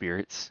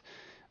 spirits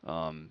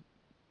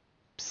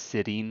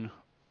sitting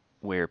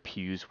where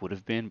pews would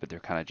have been, but they're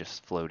kind of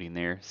just floating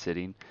there,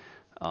 sitting.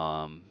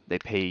 They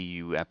pay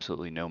you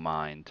absolutely no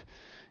mind,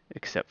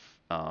 except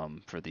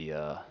for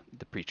the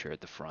preacher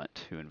at the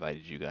front who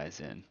invited you guys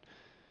in.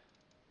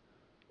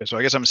 So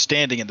I guess I'm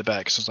standing in the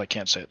back since I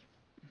can't sit.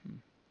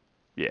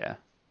 Yeah.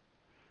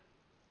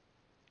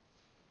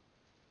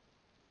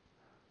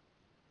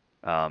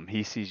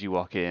 He sees you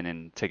walk in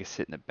and take a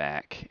sit in the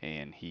back,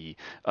 and he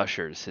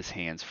ushers his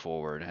hands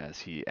forward as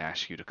he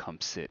asks you to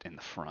come sit in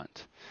the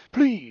front.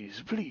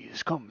 Please,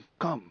 please, come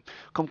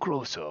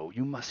closer.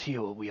 You must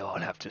hear what we all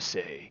have to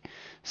say.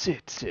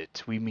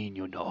 Sit. We mean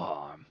you no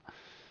harm.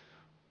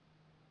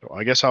 So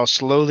I guess I'll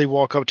slowly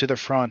walk up to the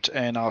front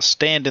and I'll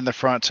stand in the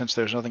front since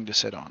there's nothing to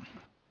sit on.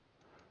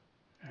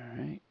 All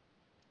right.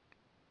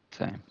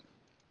 Same.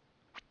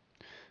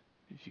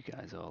 If you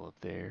guys all up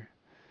there.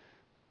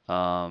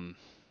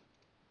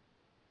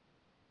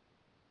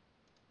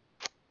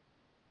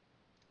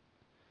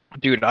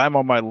 Dude, I'm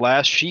on my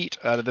last sheet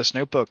out of this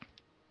notebook.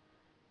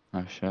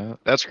 Oh shit.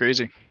 That's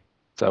crazy. Is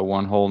that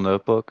one whole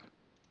notebook?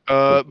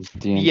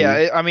 D&D?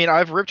 Yeah, I mean,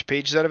 I've ripped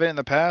pages out of it in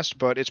the past,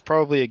 but it's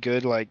probably a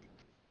good, like,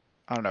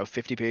 I don't know,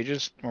 50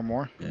 pages or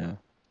more. Yeah.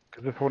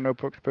 Because this whole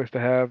notebook's supposed to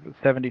have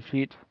 70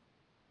 sheets.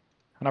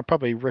 And I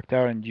probably ripped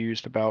out and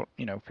used about,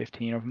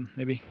 15 of them,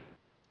 maybe.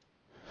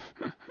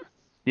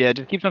 Yeah, it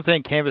just keeps on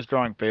saying canvas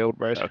drawing failed,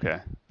 right? Okay.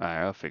 All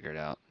right, I'll figure it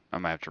out. I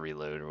might have to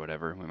reload or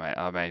whatever.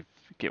 I might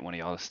get one of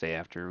y'all to stay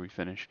after we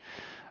finish.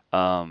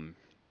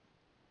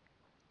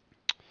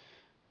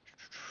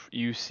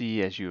 You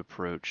see as you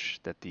approach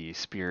that the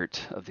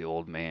spirit of the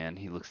old man,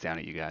 he looks down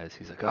at you guys.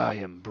 He's like, "I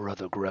am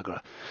Brother Gregor.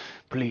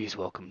 Please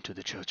welcome to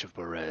the Church of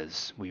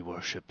Berez. We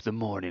worship the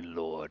Morning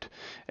Lord."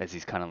 As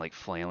he's kind of like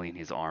flailing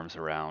his arms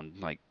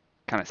around, like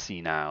kind of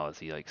senile as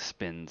he like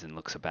spins and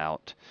looks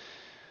about.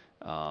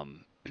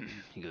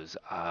 He goes,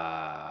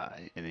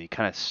 and then he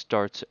kind of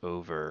starts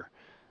over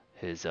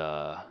his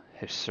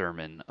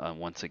sermon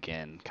once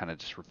again, kind of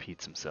just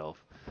repeats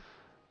himself.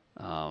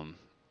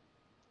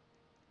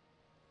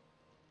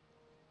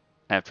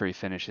 After he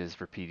finishes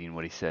repeating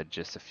what he said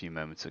just a few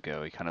moments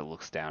ago, he kind of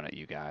looks down at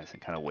you guys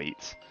and kind of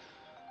waits.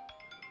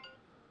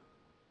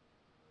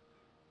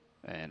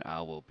 And I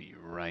will be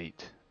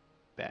right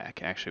back.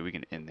 Actually, we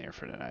can end there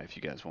for tonight if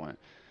you guys want.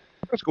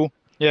 That's cool.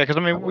 Yeah, because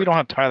I mean, That we don't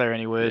have Tyler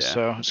anyways, Yeah.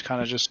 so it's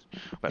kind of just we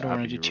But don't I'll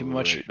want to be do too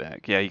much. right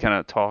back. Yeah, he kind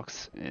of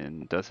talks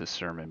and does his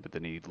sermon, but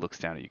then he looks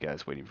down at you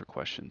guys waiting for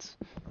questions.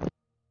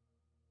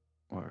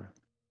 Or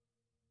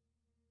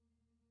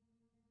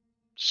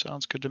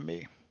Sounds good to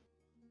me.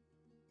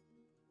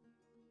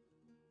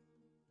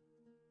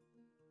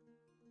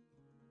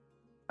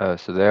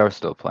 so they are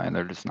still playing.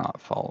 They're just not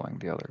following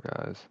the other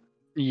guys.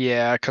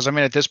 Yeah, because I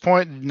mean, at this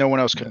point, no one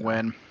else can Yeah.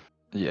 win.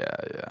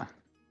 Yeah.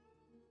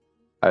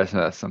 I just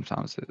know that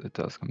sometimes it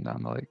does come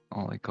down to like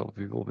only a couple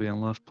people being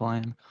left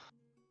playing.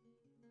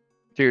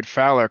 Dude,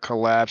 Fowler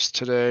collapsed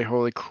today.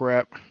 Holy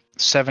crap.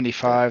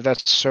 75.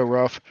 That's so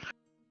rough.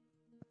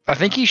 I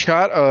think he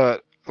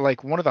shot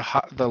like one of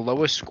the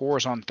lowest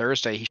scores on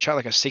Thursday. He shot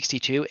like a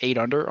 62, 8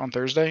 under on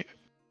Thursday.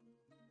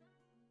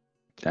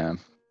 Damn.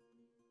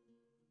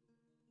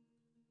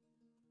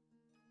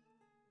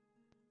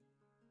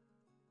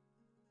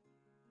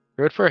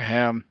 Good for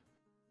him.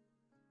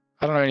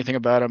 I don't know anything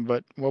about him,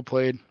 but well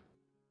played.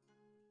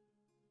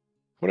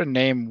 What a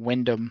name,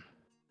 Wyndham.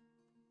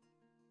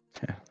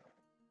 Yeah.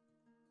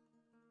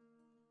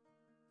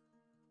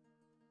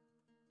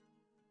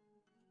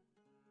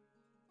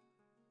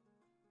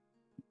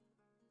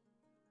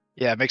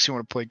 Yeah, it makes me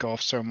want to play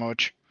golf so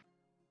much.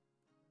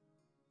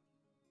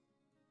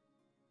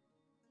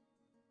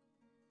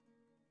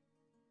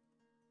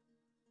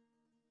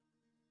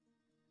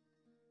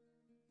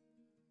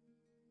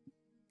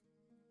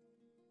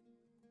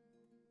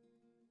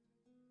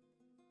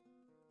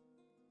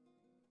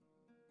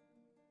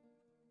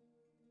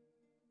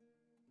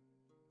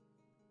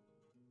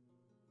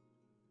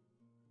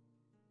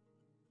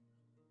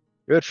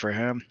 Good for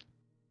him.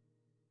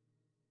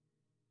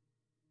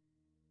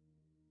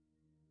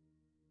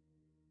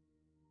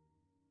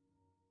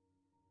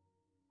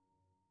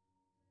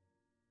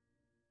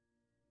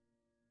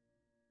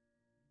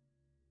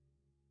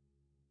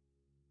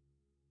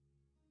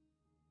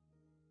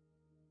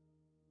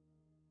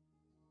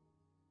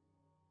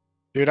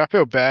 Dude, I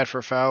feel bad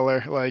for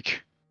Fowler.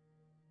 Like,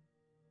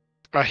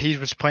 he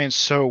was playing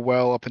so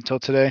well up until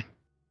today.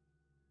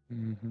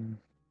 Mm-hmm.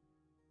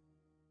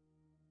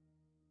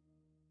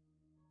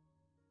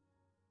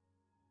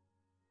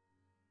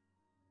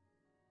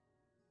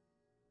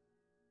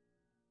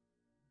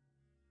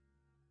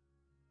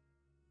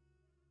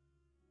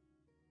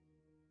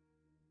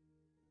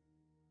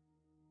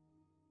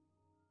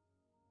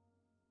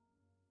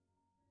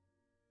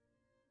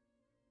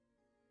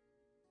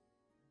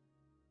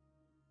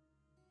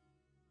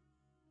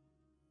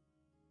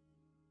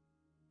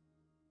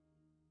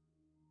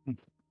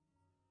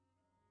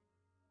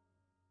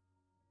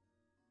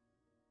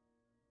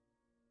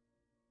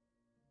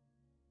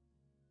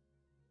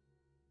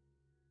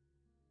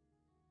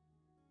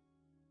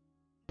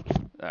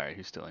 All right,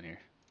 who's still in here?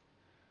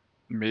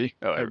 Me.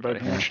 Oh, Everybody everybody.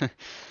 pretty much.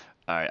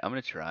 All right, I'm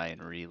gonna try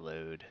and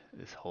reload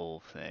this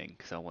whole thing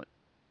because I want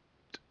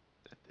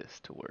this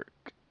to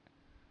work.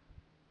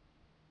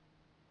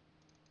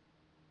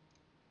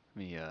 Let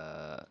me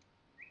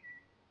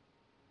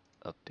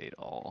update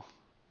all.